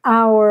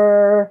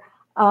our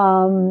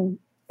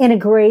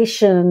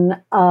integration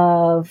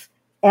of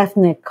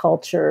ethnic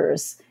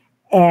cultures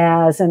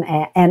as and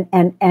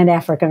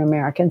African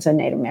Americans and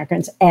Native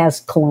Americans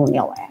as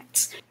colonial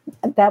acts.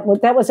 That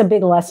was a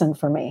big lesson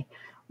for me.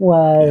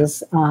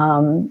 Was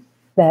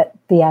that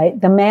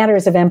the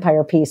matters of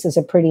empire peace is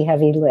a pretty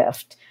heavy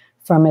lift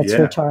from its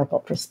rhetorical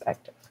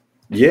perspective.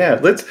 Yeah,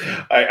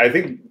 I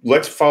think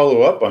let's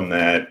follow up on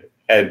that.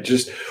 And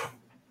just,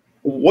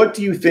 what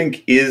do you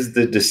think is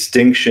the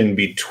distinction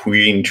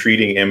between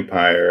treating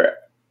empire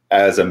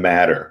as a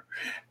matter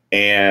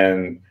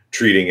and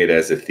treating it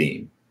as a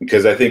theme?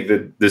 Because I think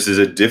that this is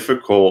a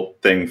difficult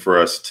thing for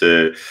us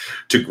to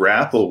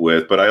grapple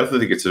with, but I also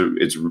think it's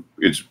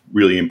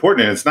really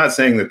important. And it's not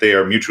saying that they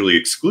are mutually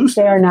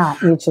exclusive. They are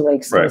not mutually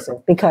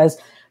exclusive, because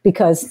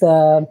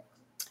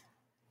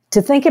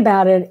to think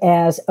about it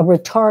as a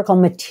rhetorical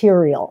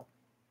material.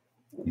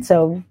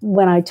 So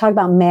when I talk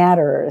about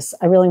matters,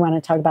 I really want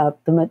to talk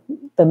about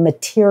the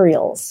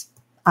materials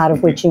out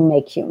of which you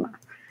make humor.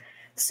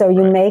 So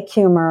you make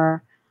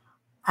humor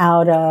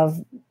out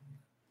of.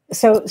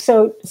 So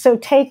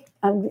take.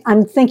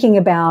 I'm thinking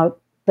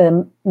about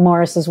the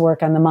Morris's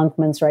work on the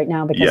Monkmans right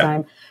now because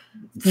I'm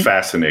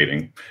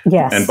fascinating.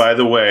 Yes. And by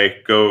the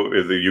way,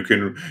 you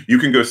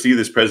can go see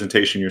this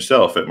presentation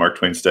yourself at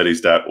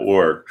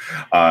marktwainstudies.org,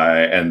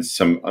 and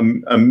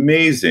some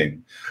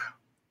amazing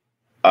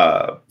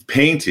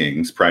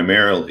paintings,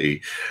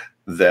 primarily,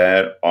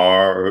 that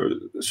are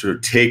sort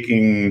of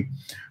taking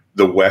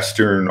the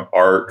Western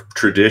art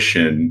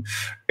tradition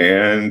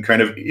and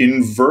kind of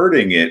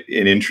inverting it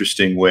in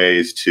interesting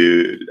ways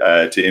to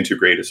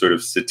integrate a sort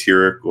of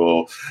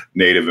satirical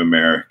Native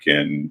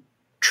American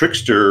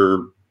trickster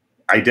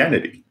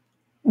identity.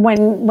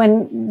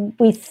 When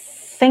we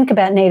think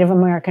about Native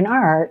American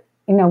art,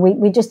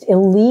 we just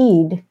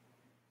elude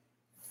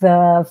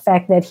the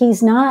fact that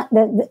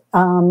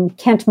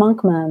Kent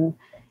Monkman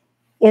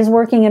is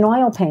working in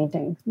oil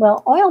painting.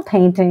 Well, oil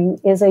painting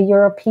is a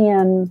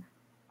European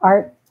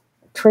art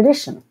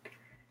tradition.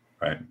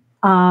 Right.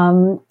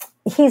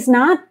 He's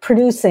not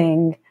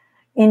producing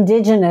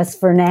indigenous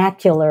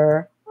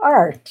vernacular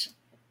art.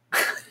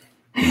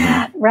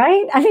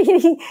 Right? I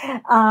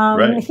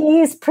mean,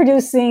 he's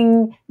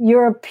producing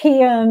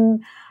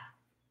European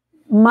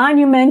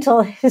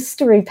monumental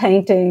history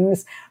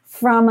paintings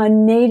from a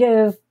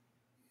native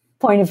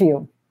point of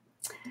view.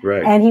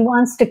 Right. And he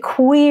wants to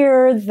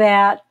queer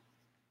that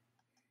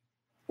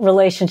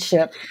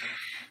relationship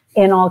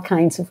in all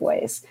kinds of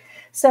ways.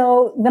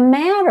 So the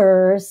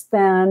matters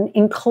then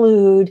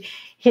include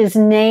his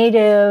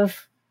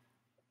native,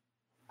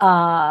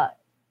 the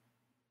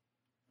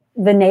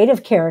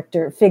native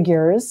character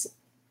figures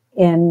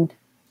on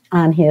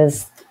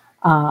his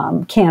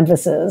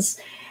canvases.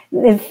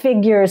 It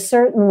figures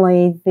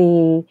certainly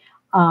the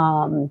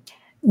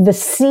the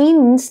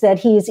scenes that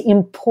he's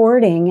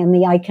importing and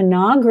the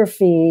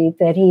iconography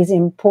that he's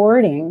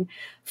importing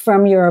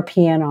from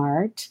European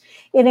art.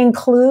 It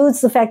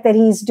includes the fact that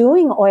he's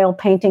doing oil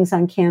paintings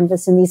on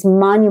canvas in these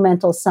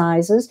monumental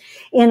sizes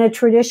in a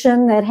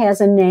tradition that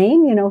has a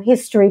name,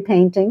 history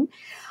painting.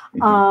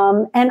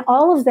 And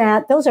all of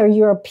that, those are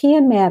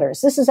European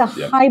matters. This is a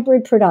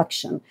hybrid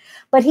production.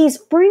 But he's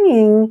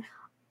bringing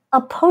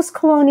a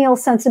post-colonial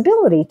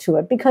sensibility to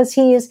it because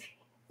he is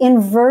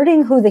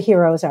inverting who the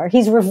heroes are.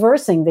 He's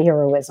reversing the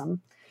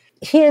heroism.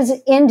 His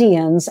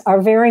Indians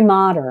are very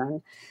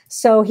modern.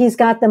 So he's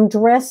got them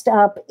dressed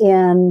up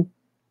in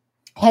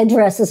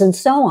headdresses and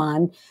so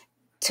on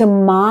to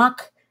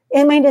mock.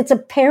 I mean, it's a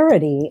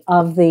parody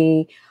of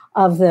the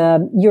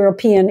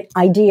European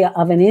idea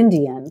of an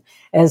Indian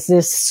as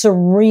this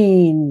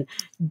serene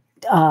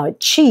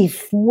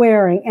chief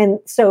wearing. And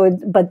so,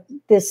 but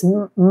this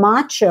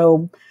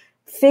macho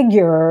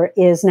figure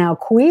is now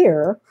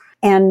queer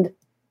and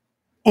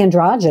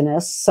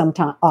androgynous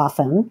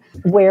often,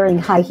 wearing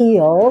high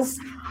heels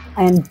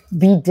and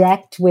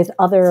bedecked with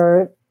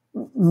other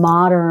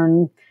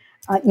modern,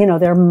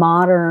 their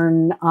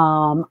modern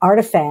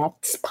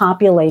artifacts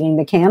populating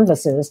the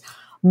canvases,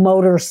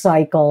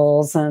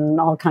 motorcycles and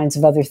all kinds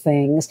of other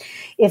things.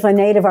 If a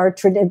native art,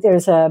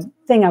 there's a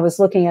thing I was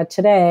looking at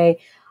today,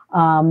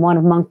 one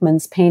of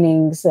Monkman's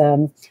paintings,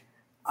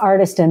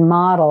 artist and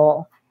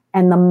model,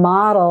 and the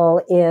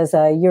model is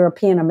a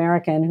European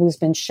American who's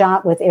been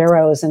shot with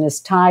arrows and is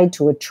tied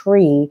to a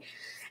tree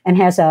and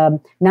has a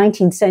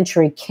 19th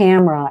century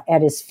camera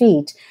at his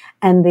feet.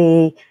 And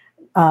the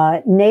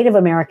Native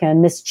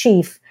American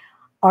mischief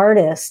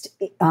artist,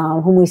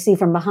 whom we see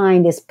from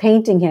behind, is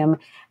painting him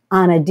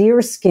on a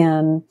deer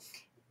skin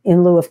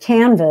in lieu of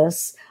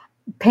canvas,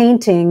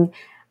 painting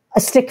a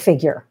stick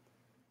figure.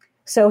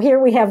 So here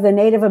we have the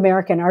Native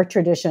American art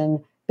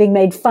tradition being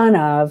made fun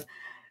of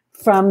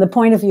from the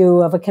point of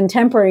view of a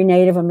contemporary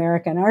Native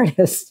American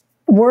artist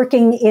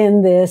working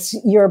in this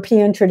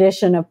European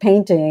tradition of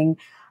painting,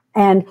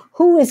 and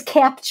who is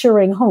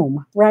capturing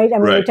whom, right? I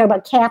mean, we talk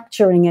about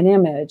capturing an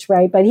image,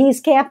 right? But he's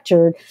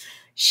captured,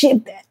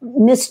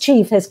 Miss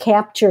Chief has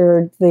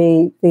captured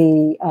the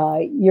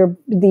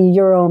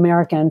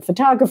Euro-American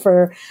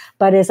photographer,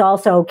 but is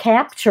also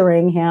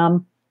capturing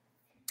him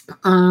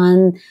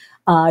on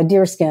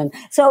deerskin.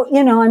 So,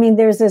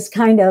 there's this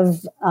kind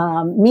of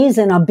mise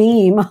en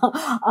abîme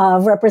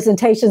of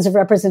representations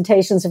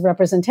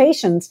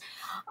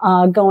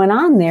going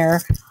on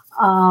there.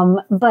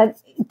 But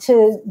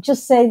to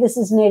just say this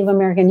is Native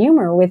American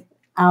humor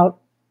without,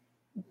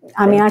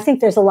 I think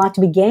there's a lot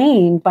to be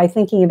gained by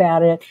thinking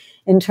about it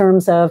in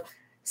terms of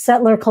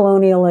settler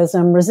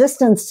colonialism,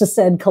 resistance to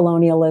said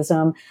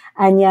colonialism,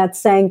 and yet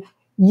saying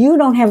you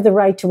don't have the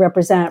right to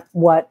represent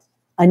what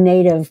a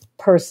Native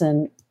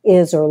person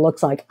is or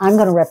looks like. I'm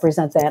going to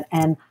represent that,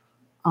 and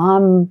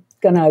I'm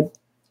going to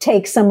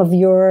take some of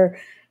the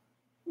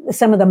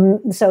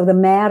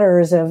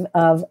matters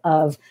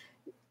of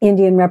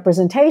Indian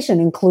representation,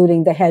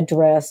 including the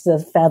headdress, the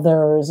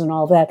feathers, and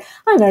all that.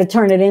 I'm going to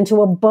turn it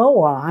into a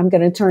boa. I'm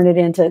going to turn it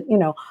into,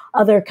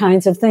 other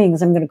kinds of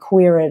things. I'm going to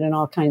queer it in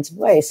all kinds of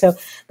ways. So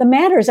the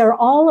matters are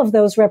all of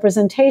those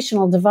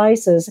representational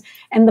devices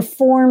and the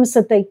forms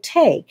that they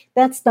take.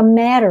 That's the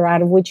matter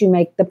out of which you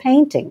make the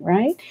painting,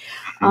 right?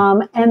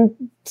 And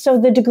so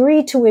the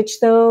degree to which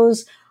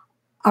those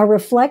are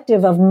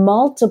reflective of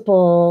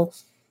multiple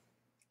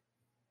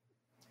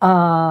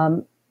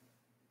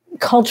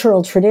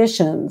cultural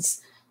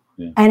traditions,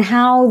 and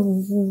how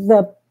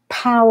the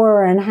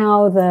power and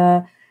how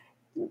the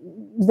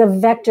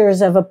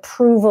vectors of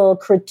approval,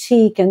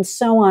 critique, and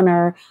so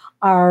on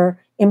are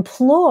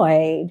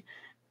employed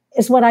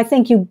is what I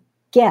think you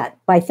get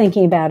by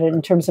thinking about it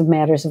in terms of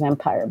matters of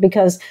empire,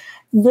 because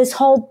this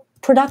whole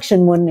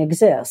production wouldn't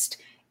exist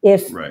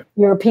if if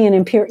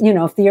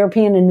the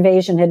European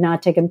invasion had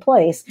not taken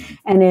place,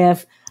 and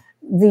if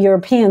the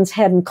Europeans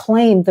hadn't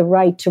claimed the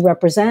right to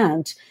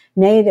represent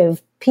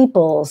Native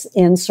peoples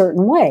in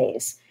certain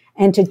ways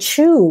and to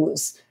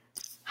choose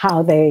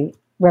how they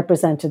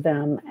represented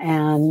them,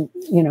 and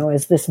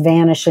as this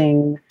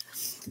vanishing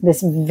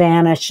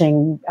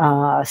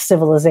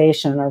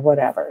civilization or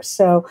whatever.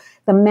 So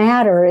the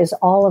matter is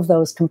all of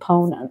those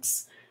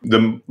components.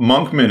 The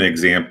Monkman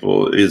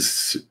example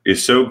is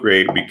so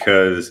great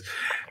because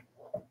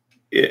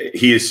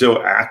he is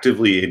so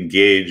actively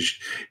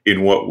engaged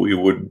in what we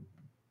would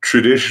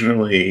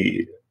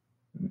traditionally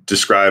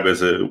describe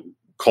as a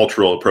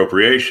cultural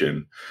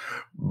appropriation,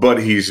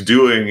 but he's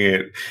doing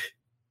it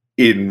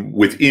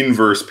with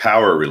inverse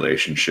power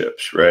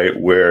relationships, right?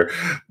 Where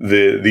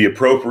the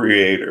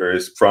appropriator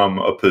is from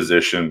a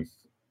position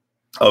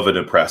of an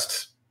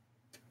oppressed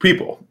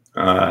people.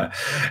 And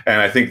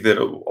I think that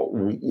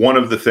one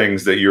of the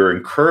things that you're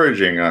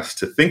encouraging us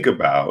to think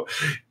about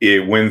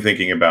when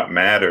thinking about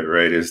matter,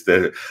 right, is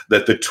that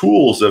the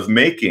tools of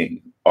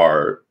making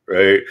art,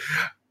 right,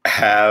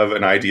 have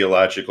an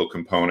ideological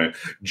component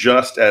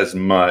just as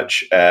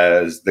much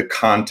as the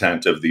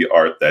content of the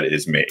art that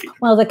is made.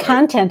 Well, the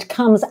content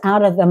comes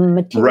out of the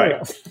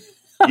materials.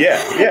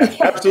 Yeah,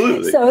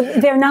 absolutely. So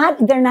they're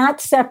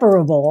not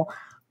separable,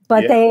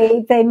 but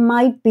they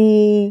might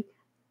be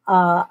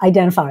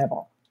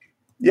identifiable,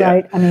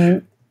 right? I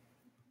mean,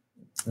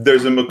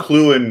 there's a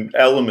McLuhan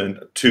element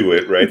to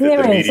it, right?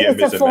 That the medium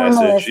is a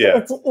message.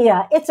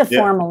 It's a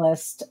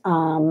formalist.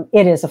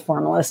 It is a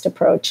formalist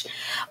approach.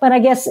 But I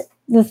guess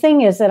the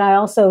thing is that I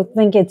also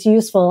think it's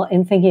useful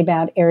in thinking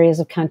about areas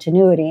of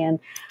continuity. And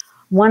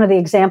one of the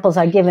examples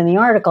I give in the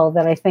article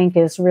that I think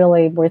is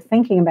really worth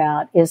thinking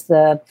about is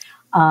the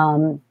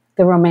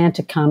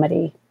romantic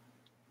comedy,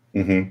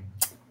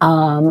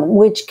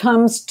 which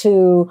comes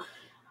to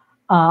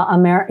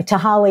to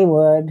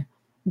Hollywood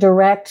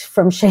direct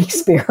from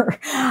Shakespeare,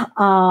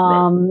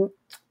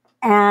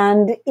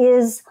 and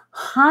is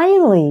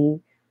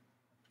highly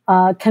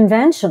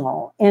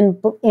conventional in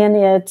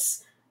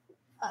its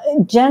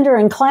gender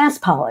and class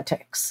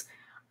politics,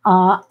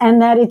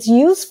 and that it's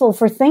useful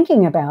for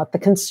thinking about the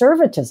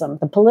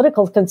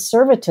political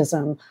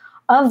conservatism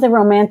of the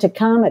romantic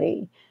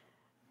comedy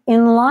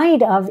in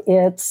light of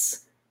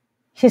its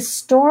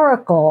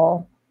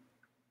historical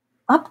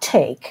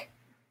uptake.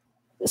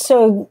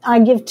 So I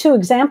give two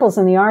examples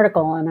in the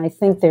article, and I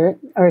think there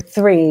are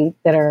three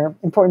that are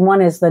important.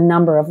 One is the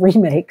number of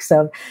remakes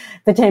of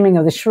The Taming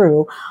of the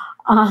Shrew.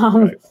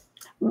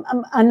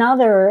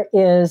 Another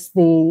is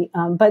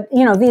but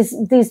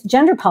these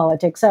gender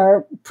politics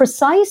are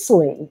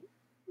precisely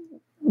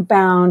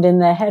bound in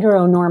the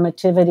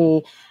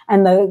heteronormativity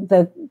and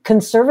the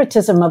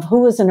conservatism of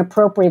who is an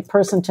appropriate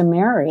person to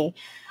marry.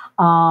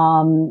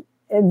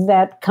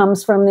 That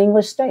comes from the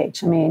English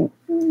stage. I mean,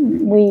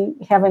 we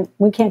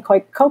can't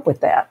quite cope with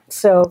that.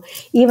 So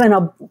even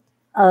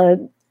a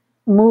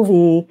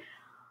movie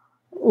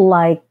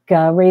like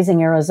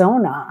Raising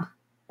Arizona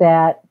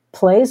that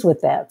plays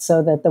with that,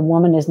 so that the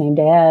woman is named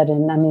Ed,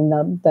 and I mean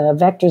the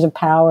vectors of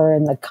power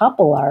and the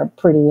couple are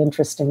pretty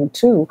interesting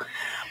too.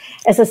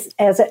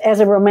 As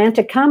a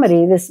romantic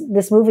comedy,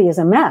 this movie is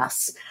a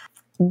mess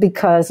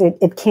because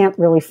it can't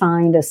really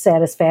find a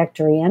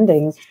satisfactory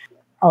ending.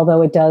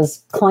 Although it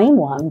does claim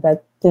one,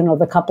 that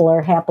the couple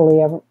are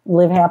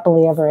live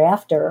happily ever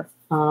after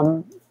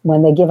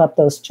when they give up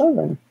those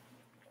children.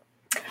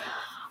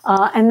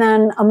 And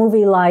then a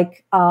movie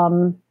like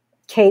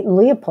Kate and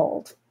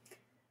Leopold,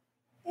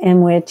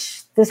 in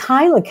which this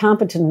highly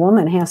competent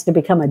woman has to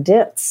become a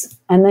ditz,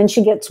 and then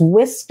she gets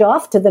whisked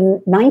off to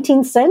the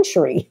 19th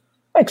century.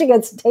 She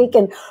gets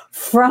taken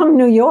from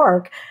New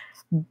York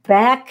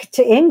back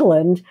to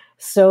England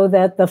so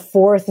that the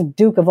fourth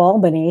Duke of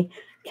Albany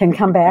can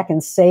come back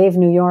and save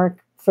New York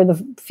for the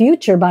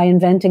future by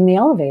inventing the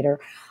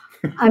elevator.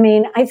 I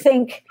mean, I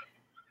think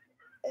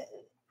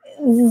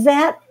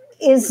that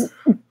is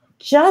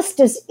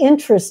just as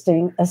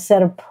interesting a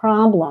set of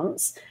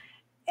problems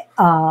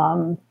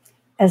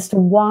as to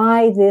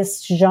why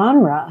this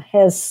genre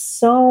has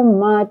so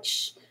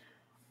much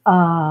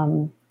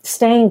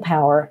staying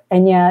power,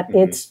 and yet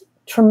it's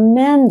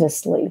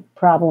tremendously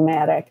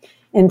problematic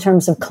in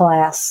terms of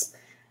class,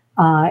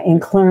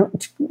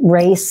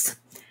 race,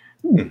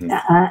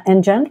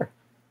 and gender.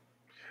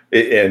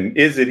 And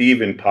is it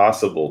even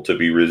possible to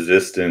be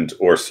resistant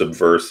or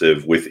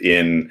subversive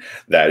within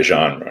that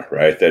genre,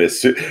 right? That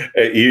is,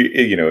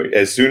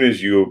 as soon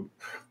as you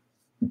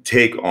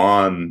take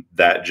on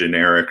that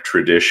generic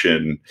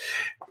tradition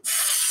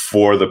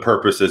for the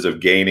purposes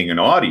of gaining an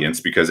audience,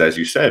 because as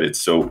you said,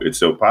 it's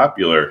so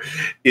popular,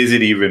 is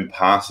it even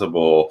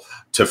possible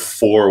to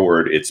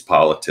forward its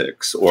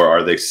politics, or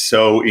are they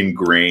so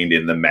ingrained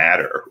in the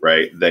matter,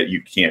 right, that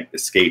you can't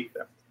escape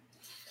them?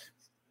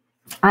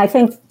 I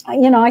think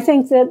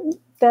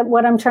that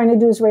what I'm trying to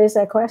do is raise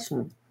that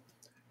question.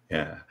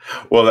 Yeah.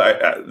 Well,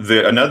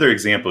 another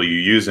example you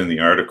use in the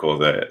article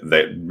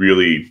that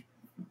really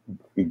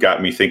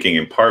got me thinking,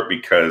 in part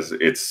because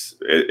it's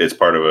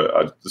part of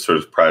a sort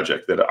of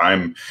project that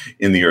I'm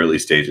in the early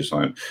stages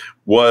on,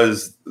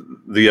 was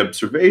the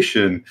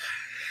observation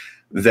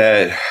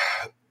that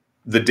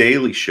The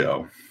Daily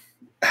Show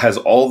has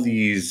all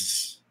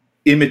these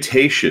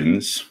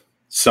imitations,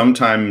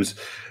 sometimes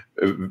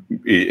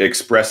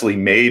expressly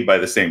made by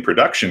the same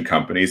production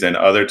companies, and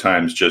other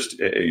times just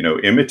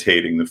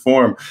imitating the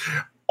form,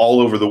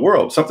 all over the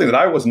world. Something that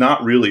I was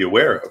not really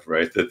aware of,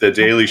 right? That The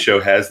Daily Show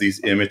has these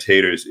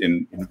imitators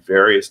in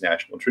various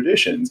national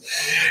traditions,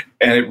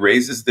 and it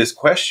raises this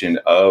question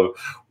of,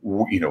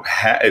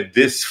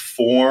 this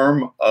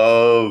form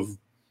of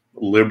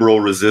liberal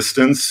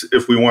resistance,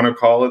 if we want to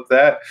call it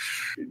that,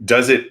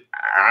 does it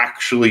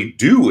actually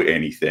do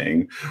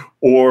anything,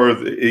 or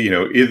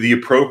the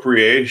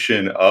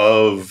appropriation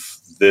of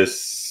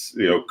this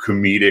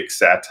comedic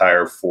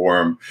satire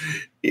form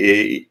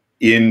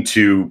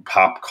into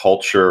pop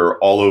culture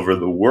all over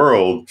the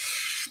world,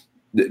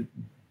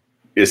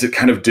 is it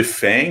kind of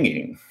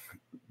defanging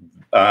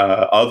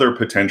other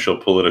potential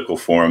political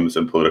forms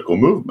and political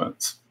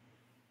movements?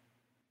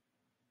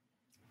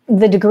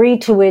 The degree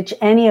to which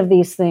any of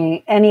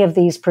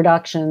these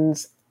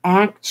productions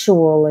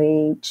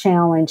actually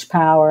challenge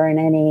power in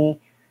any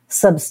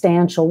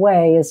substantial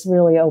way is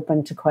really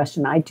open to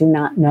question. I do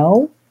not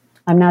know.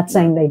 I'm not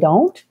saying they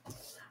don't.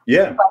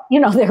 Yeah. But,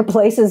 there are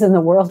places in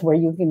the world where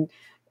you can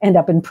end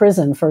up in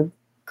prison for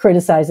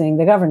criticizing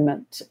the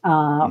government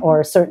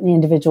or certain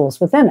individuals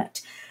within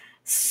it.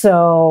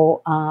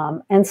 So,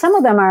 and some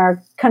of them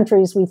are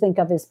countries we think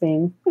of as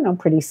being,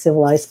 pretty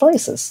civilized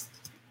places,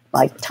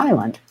 like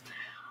Thailand.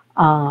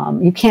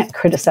 You can't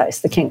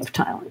criticize the king of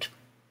Thailand.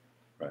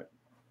 Right.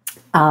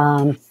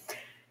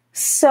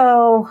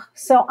 So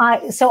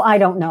I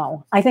don't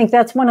know. I think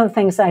that's one of the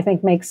things I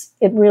think makes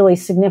it really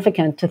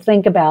significant to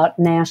think about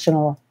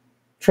national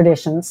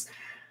traditions,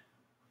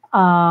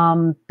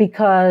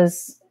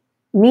 because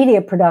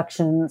media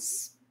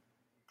productions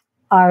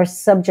are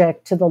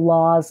subject to the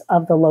laws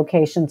of the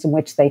locations in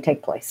which they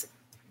take place,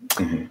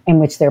 in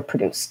which they're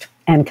produced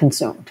and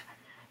consumed.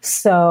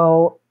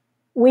 So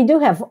we do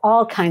have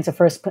all kinds of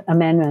First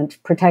Amendment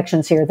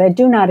protections here that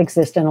do not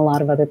exist in a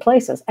lot of other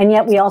places. And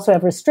yet we also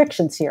have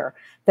restrictions here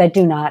that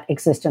do not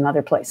exist in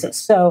other places.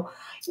 So,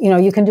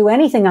 you can do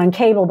anything on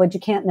cable, but you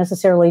can't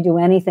necessarily do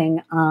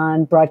anything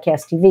on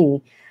broadcast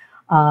TV,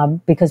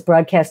 because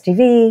broadcast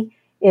TV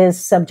is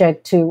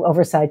subject to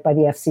oversight by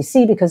the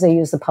FCC because they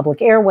use the public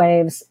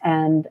airwaves,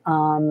 and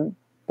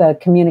the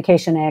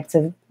Communication Acts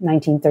of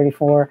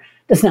 1934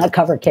 does not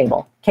cover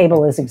cable.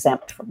 Cable is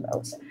exempt from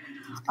those.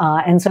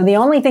 And so the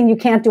only thing you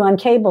can't do on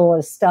cable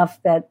is stuff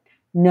that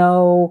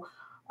no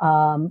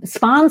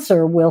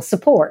sponsor will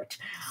support.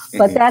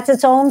 But that's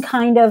its own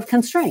kind of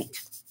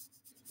constraint.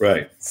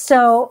 Right.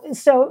 So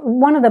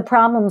one of the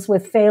problems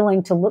with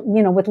failing to look,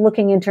 with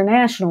looking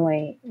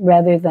internationally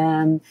rather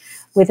than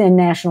within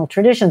national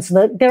traditions,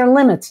 there are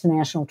limits to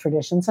national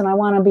traditions. And I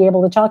want to be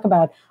able to talk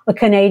about a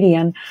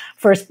Canadian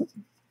First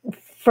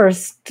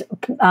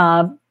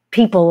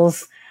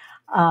Peoples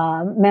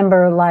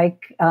member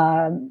like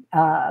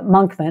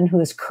Monkman, who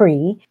is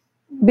Cree,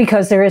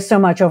 because there is so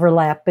much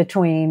overlap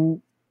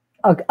between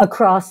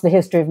across the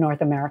history of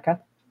North America.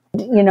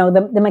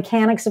 The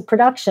mechanics of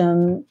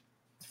production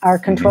are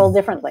controlled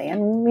differently,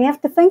 and we have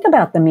to think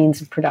about the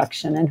means of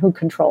production and who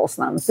controls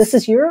them. This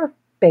is your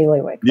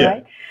bailiwick,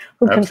 right?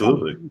 Who controls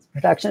the means of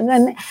production,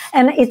 and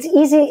it's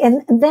easy,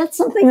 and that's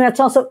something that's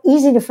also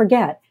easy to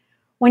forget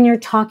when you're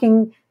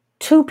talking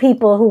to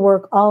people who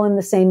work all in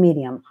the same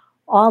medium,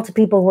 all to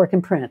people who work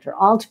in print, or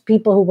all to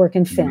people who work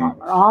in film,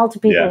 or all to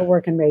people who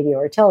work in radio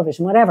or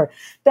television, whatever.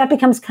 That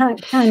becomes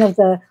kind of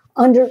the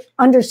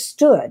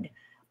understood,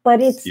 but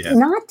it's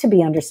not to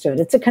be understood.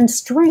 It's a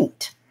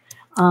constraint.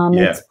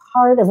 It's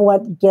part of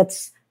what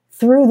gets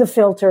through the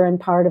filter and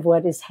part of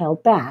what is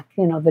held back,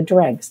 the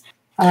dregs.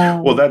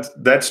 Well,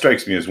 that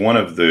strikes me as one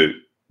of the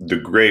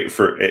great,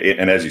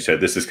 and as you said,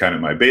 this is kind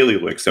of my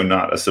bailiwick, so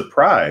not a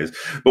surprise,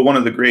 but one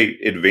of the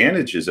great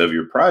advantages of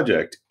your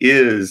project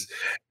is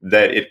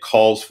that it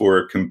calls for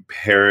a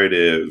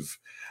comparative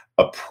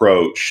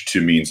approach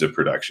to means of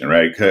production,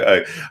 right?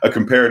 A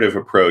comparative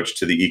approach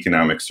to the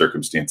economic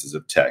circumstances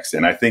of text.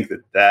 And I think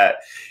that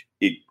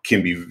it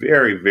can be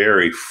very,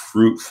 very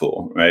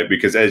fruitful, right?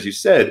 Because as you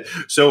said,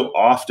 so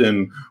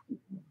often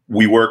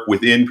we work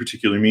within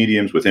particular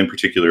mediums, within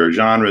particular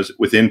genres,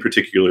 within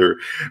particular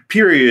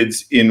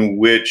periods in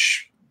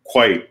which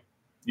quite,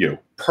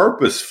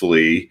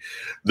 purposefully,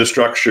 the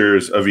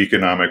structures of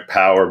economic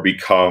power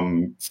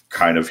become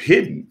kind of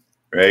hidden,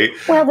 right?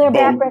 Well,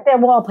 they're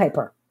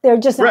wallpaper. They're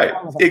just not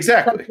relevant.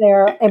 Exactly.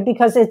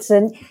 Because it's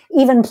an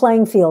even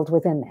playing field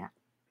within that.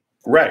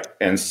 Right.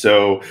 And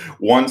so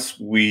once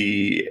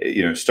we,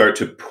 start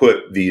to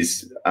put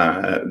these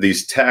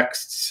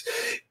texts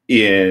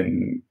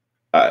in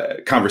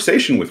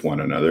conversation with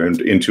one another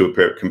and into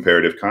a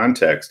comparative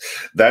context,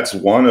 that's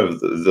one of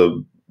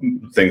the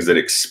things that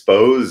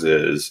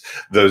exposes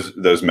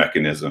those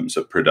mechanisms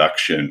of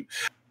production.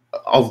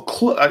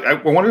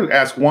 I wanted to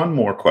ask one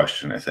more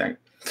question, I think,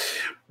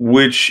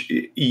 which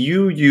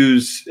you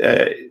use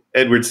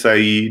Edward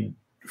Said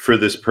for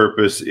this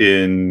purpose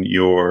in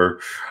your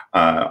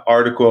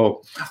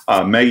article.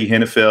 Maggie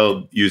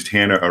Hinnefeld used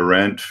Hannah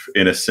Arendt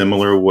in a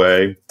similar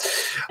way.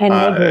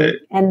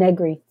 And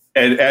Negri.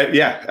 And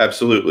yeah,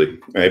 absolutely.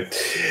 Right.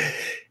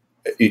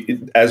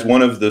 As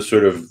one of the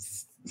sort of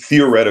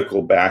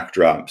theoretical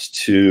backdrops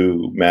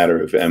to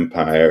Matter of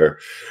Empire,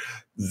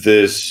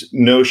 this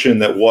notion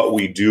that what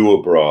we do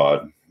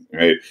abroad,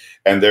 right,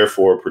 and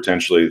therefore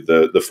potentially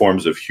the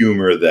forms of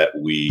humor that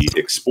we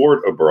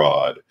export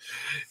abroad,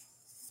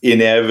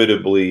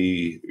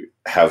 inevitably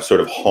have sort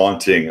of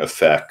haunting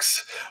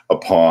effects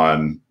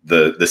upon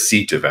the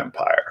seat of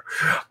empire,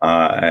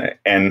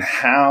 and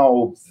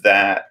how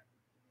that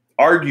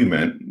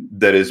argument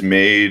that is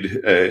made,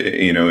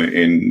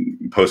 in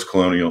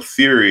post-colonial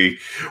theory,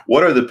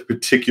 what are the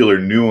particular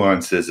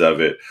nuances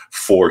of it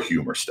for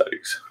humor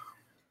studies?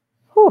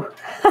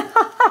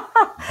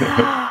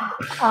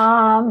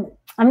 I'm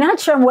not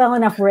sure I'm well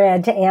enough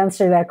read to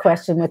answer that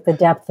question with the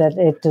depth that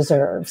it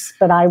deserves,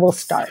 but I will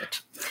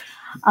start.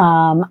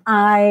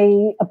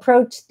 I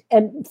approached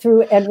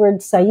through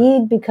Edward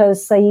Said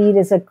because Said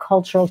is a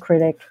cultural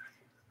critic,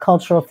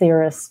 cultural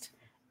theorist,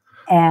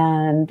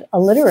 and a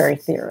literary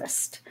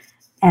theorist.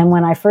 And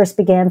when I first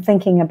began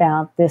thinking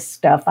about this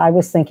stuff, I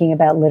was thinking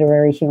about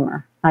literary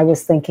humor. I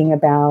was thinking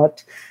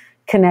about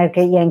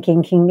Connecticut Yankee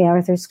and King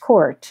Arthur's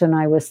Court, and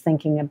I was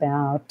thinking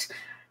about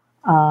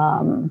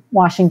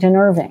Washington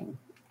Irving,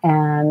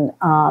 and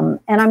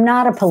I'm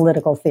not a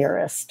political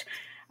theorist,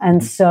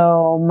 and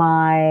so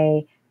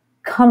my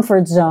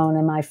comfort zone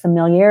and my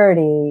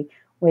familiarity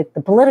with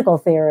the political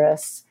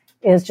theorists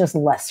is just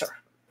lesser.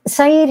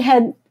 Said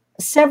had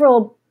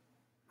several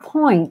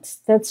points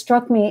that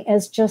struck me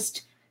as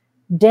just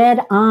dead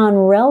on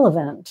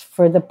relevant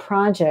for the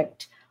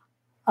project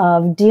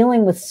of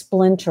dealing with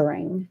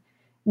splintering,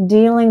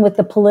 dealing with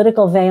the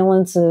political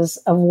valences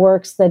of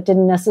works that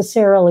didn't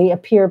necessarily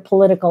appear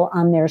political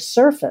on their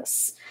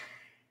surface,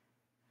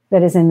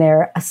 that is, in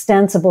their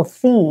ostensible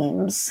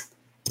themes.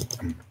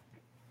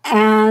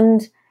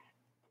 And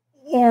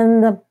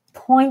in the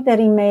point that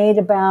he made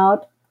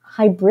about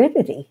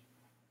hybridity,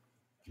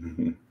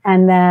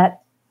 and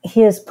that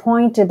his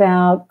point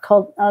about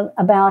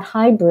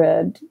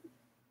hybrid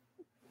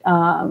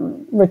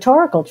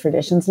rhetorical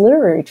traditions,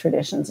 literary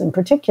traditions in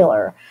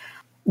particular,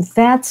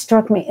 that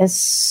struck me as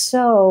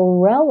so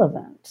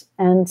relevant.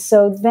 And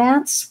so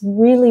that's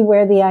really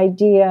where the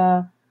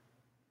idea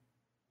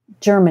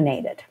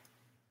germinated.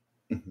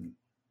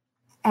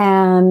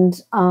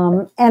 And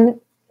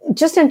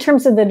just in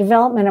terms of the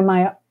development of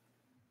my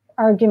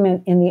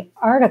argument in the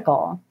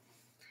article,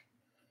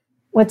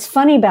 what's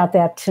funny about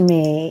that to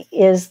me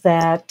is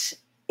that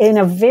in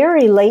a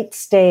very late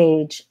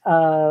stage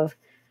of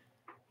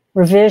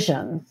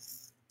revision,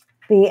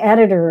 the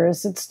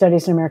editors at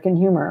Studies in American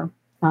Humor,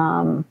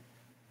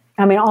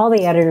 all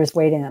the editors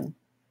weighed in.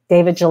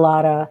 David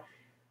Gelada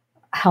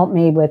helped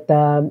me with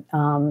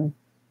and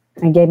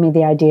gave me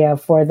the idea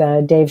for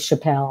the Dave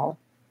Chappelle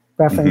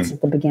reference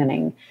at the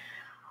beginning.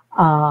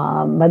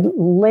 But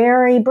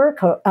Larry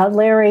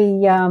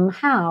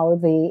Howe,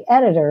 the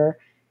editor,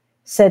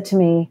 said to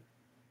me,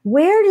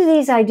 "Where do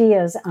these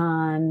ideas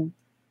on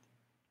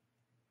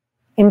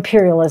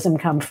imperialism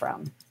come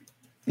from?"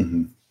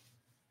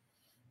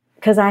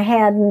 Because I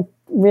hadn't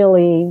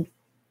really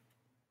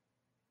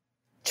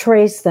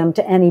traced them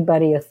to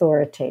anybody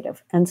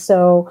authoritative. And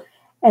so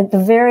in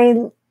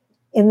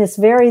this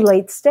very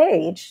late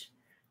stage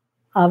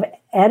of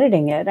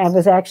editing it, I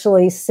was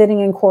actually sitting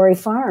in Quarry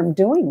Farm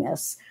doing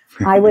this.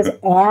 I was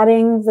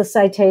adding the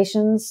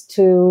citations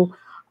to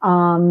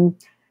Edward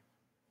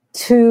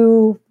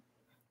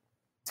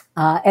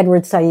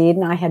Said,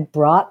 and I had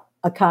brought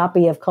a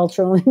copy of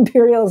Cultural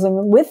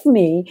Imperialism with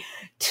me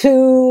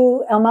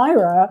to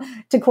Elmira,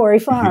 to Quarry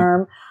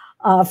Farm,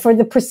 for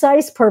the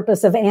precise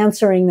purpose of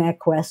answering that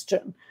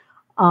question,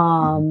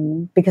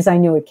 because I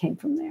knew it came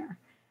from there,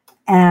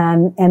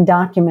 and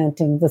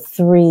documenting the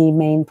three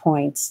main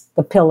points,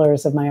 the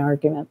pillars of my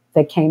argument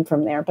that came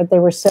from there. But they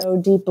were so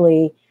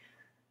deeply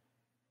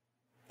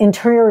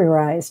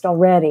interiorized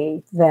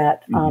already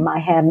that I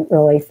hadn't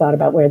really thought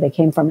about where they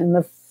came from. And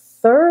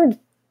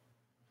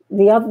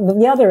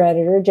the other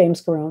editor,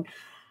 James Carone,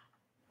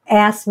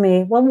 asked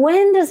me, "Well,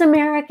 when does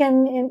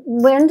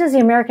the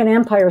American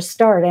Empire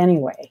start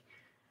anyway?"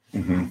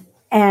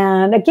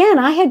 And again,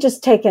 I had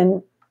just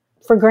taken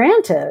for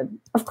granted,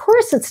 of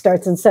course, it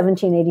starts in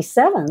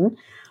 1787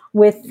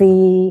 with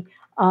the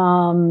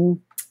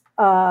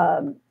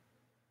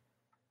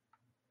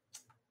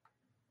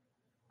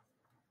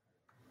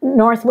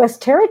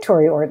Northwest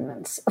Territory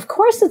Ordinance. Of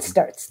course, it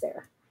starts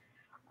there.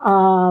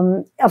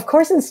 Of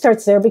course, it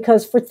starts there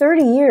because for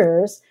 30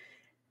 years,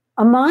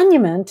 a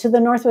monument to the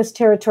Northwest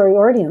Territory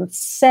Ordinance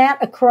sat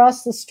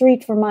across the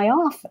street from my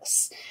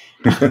office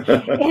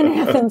in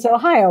Athens,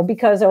 Ohio,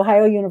 because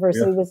Ohio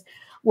University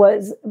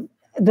was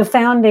the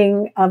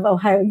founding of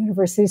Ohio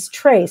University is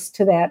traced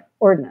to that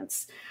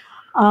ordinance.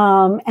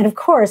 And of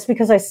course,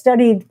 because I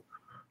studied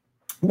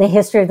the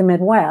history of the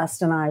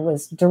Midwest and I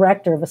was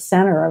director of a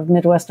center of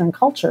Midwestern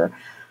culture,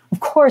 of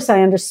course,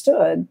 I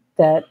understood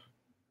that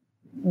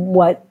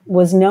what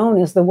was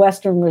known as the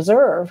Western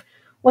Reserve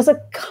was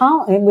a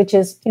colony, which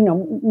is,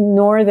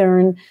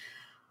 northern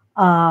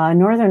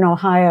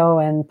Ohio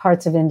and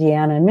parts of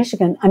Indiana and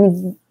Michigan. I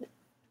mean,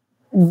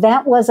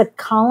 that was a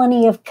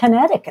colony of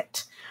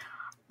Connecticut.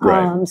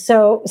 Right.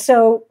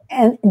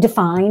 And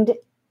defined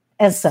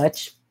as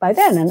such by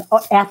then. And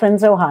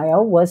Athens,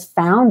 Ohio was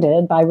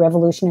founded by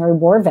Revolutionary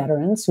War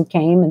veterans who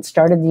came and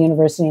started the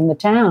university in the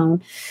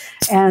town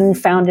and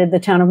founded the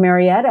town of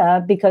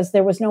Marietta because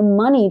there was no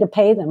money to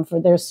pay them for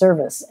their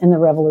service in the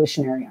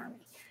Revolutionary Army.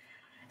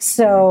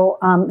 So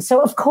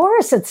of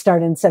course it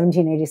started in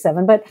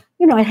 1787, but,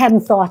 I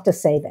hadn't thought to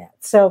say that.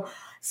 So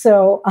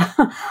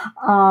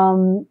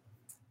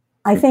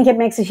I think it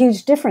makes a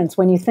huge difference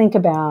when you think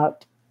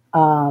about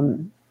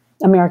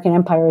American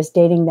Empire as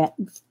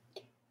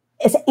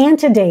is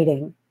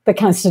antedating the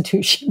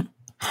Constitution.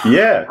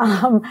 Yeah.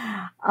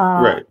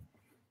 Right.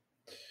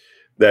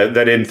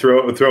 That in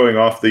throwing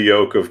off the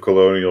yoke of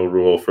colonial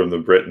rule from the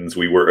Britons,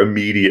 we were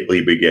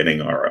immediately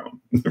beginning our own.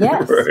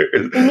 Yes.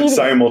 Right?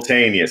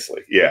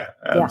 Simultaneously. Yeah,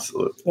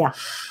 absolutely. Yeah.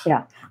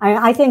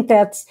 I think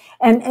that's,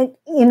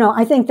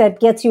 I think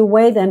that gets you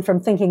away then from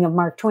thinking of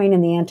Mark Twain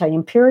and the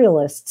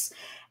anti-imperialists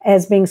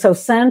as being so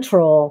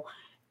central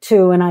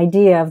to an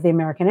idea of the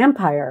American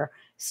Empire,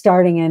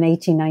 starting in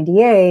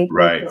 1898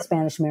 Right. with the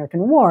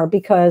Spanish-American War,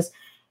 because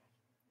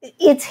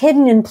it's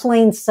hidden in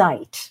plain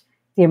sight,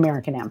 the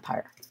American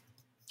Empire.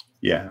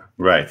 Yeah,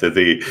 right. That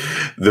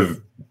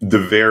the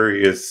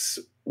various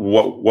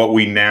what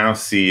we now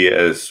see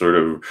as sort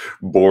of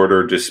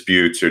border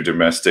disputes or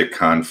domestic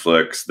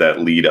conflicts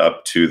that lead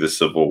up to the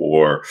Civil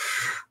War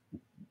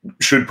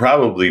should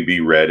probably be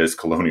read as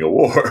colonial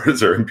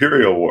wars or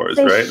imperial wars,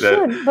 They right?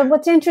 should. But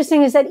what's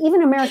interesting is that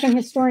even American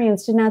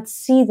historians did not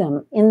see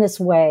them in this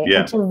way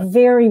until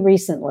very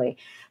recently.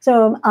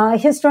 So a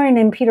historian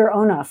named Peter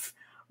Onuff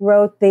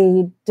wrote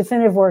the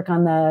definitive work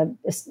on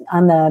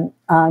the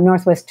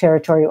Northwest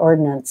Territory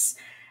Ordinance,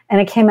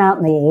 and it came out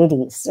in the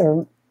 80s,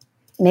 or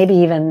maybe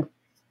even,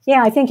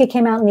 I think it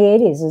came out in the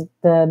 80s,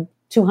 the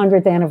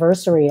 200th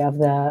anniversary of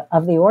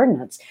the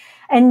ordinance.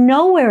 And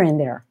nowhere in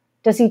there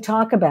does he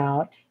talk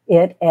about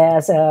it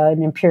as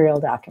an imperial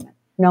document.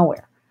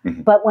 Nowhere.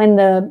 Mm-hmm. But when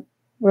the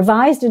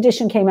revised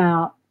edition came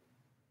out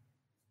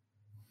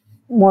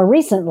more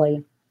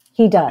recently,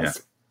 he does.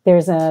 Yeah.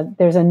 There's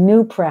a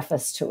new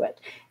preface to it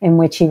in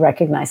which he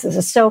recognizes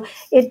it. So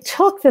it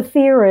took the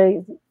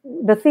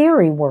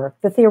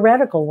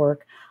theoretical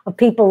work of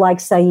people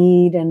like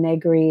Said and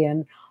Negri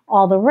and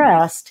all the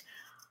rest,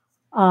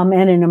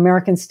 and in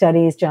American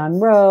Studies, John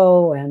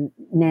Rowe and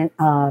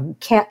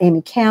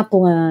Amy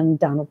Kaplan,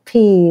 Donald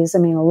Pease. I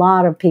mean, a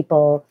lot of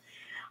people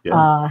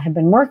have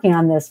been working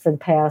on this for the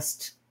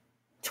past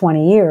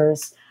 20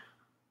 years.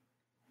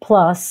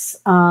 Plus,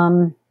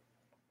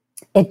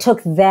 it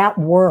took that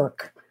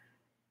work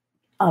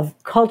of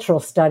cultural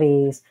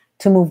studies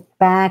to move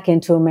back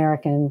into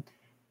American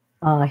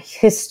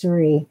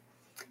history,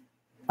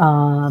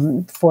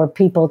 for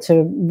people to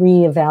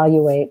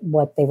reevaluate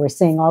what they were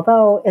seeing.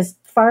 Although as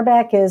far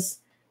back as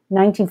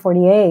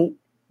 1948,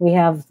 we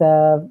have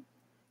the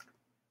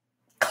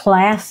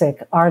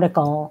classic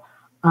article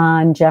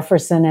on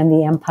Jefferson and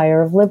the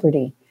Empire of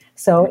Liberty.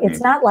 So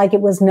it's not like it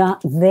was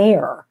not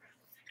there.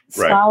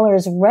 Right.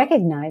 Scholars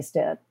recognized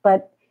it,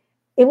 but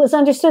it was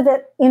understood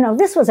that,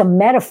 this was a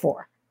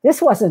metaphor.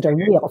 This wasn't a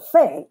real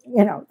thing.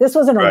 This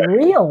wasn't a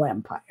real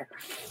empire.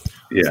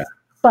 Yeah.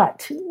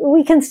 But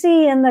we can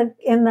see in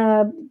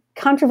the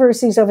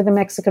controversies over the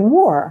Mexican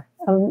War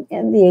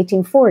in the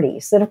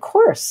 1840s that, of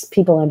course,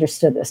 people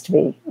understood this to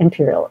be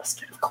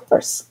imperialist. Of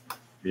course.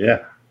 Yeah.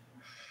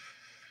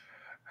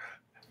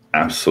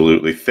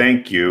 Absolutely.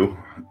 Thank you.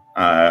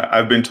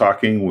 I've been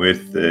talking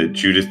with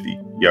Judith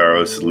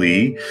Yaross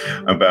Lee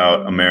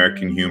about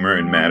American humor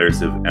in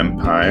matters of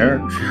empire.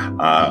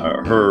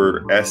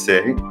 Her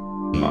essay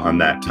on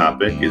that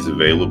topic is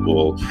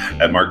available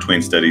at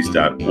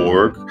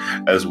marktwainstudies.org,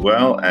 as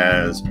well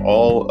as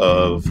all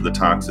of the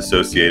talks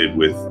associated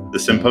with the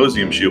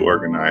symposium she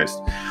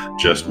organized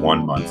just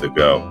 1 month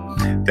ago.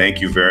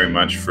 Thank you very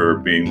much for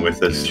being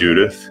with us,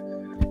 Judith.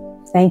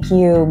 Thank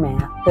you,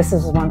 Matt. This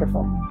is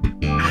wonderful.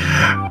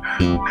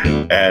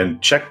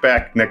 And check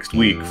back next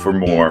week for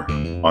more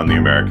on the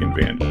American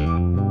Vandal.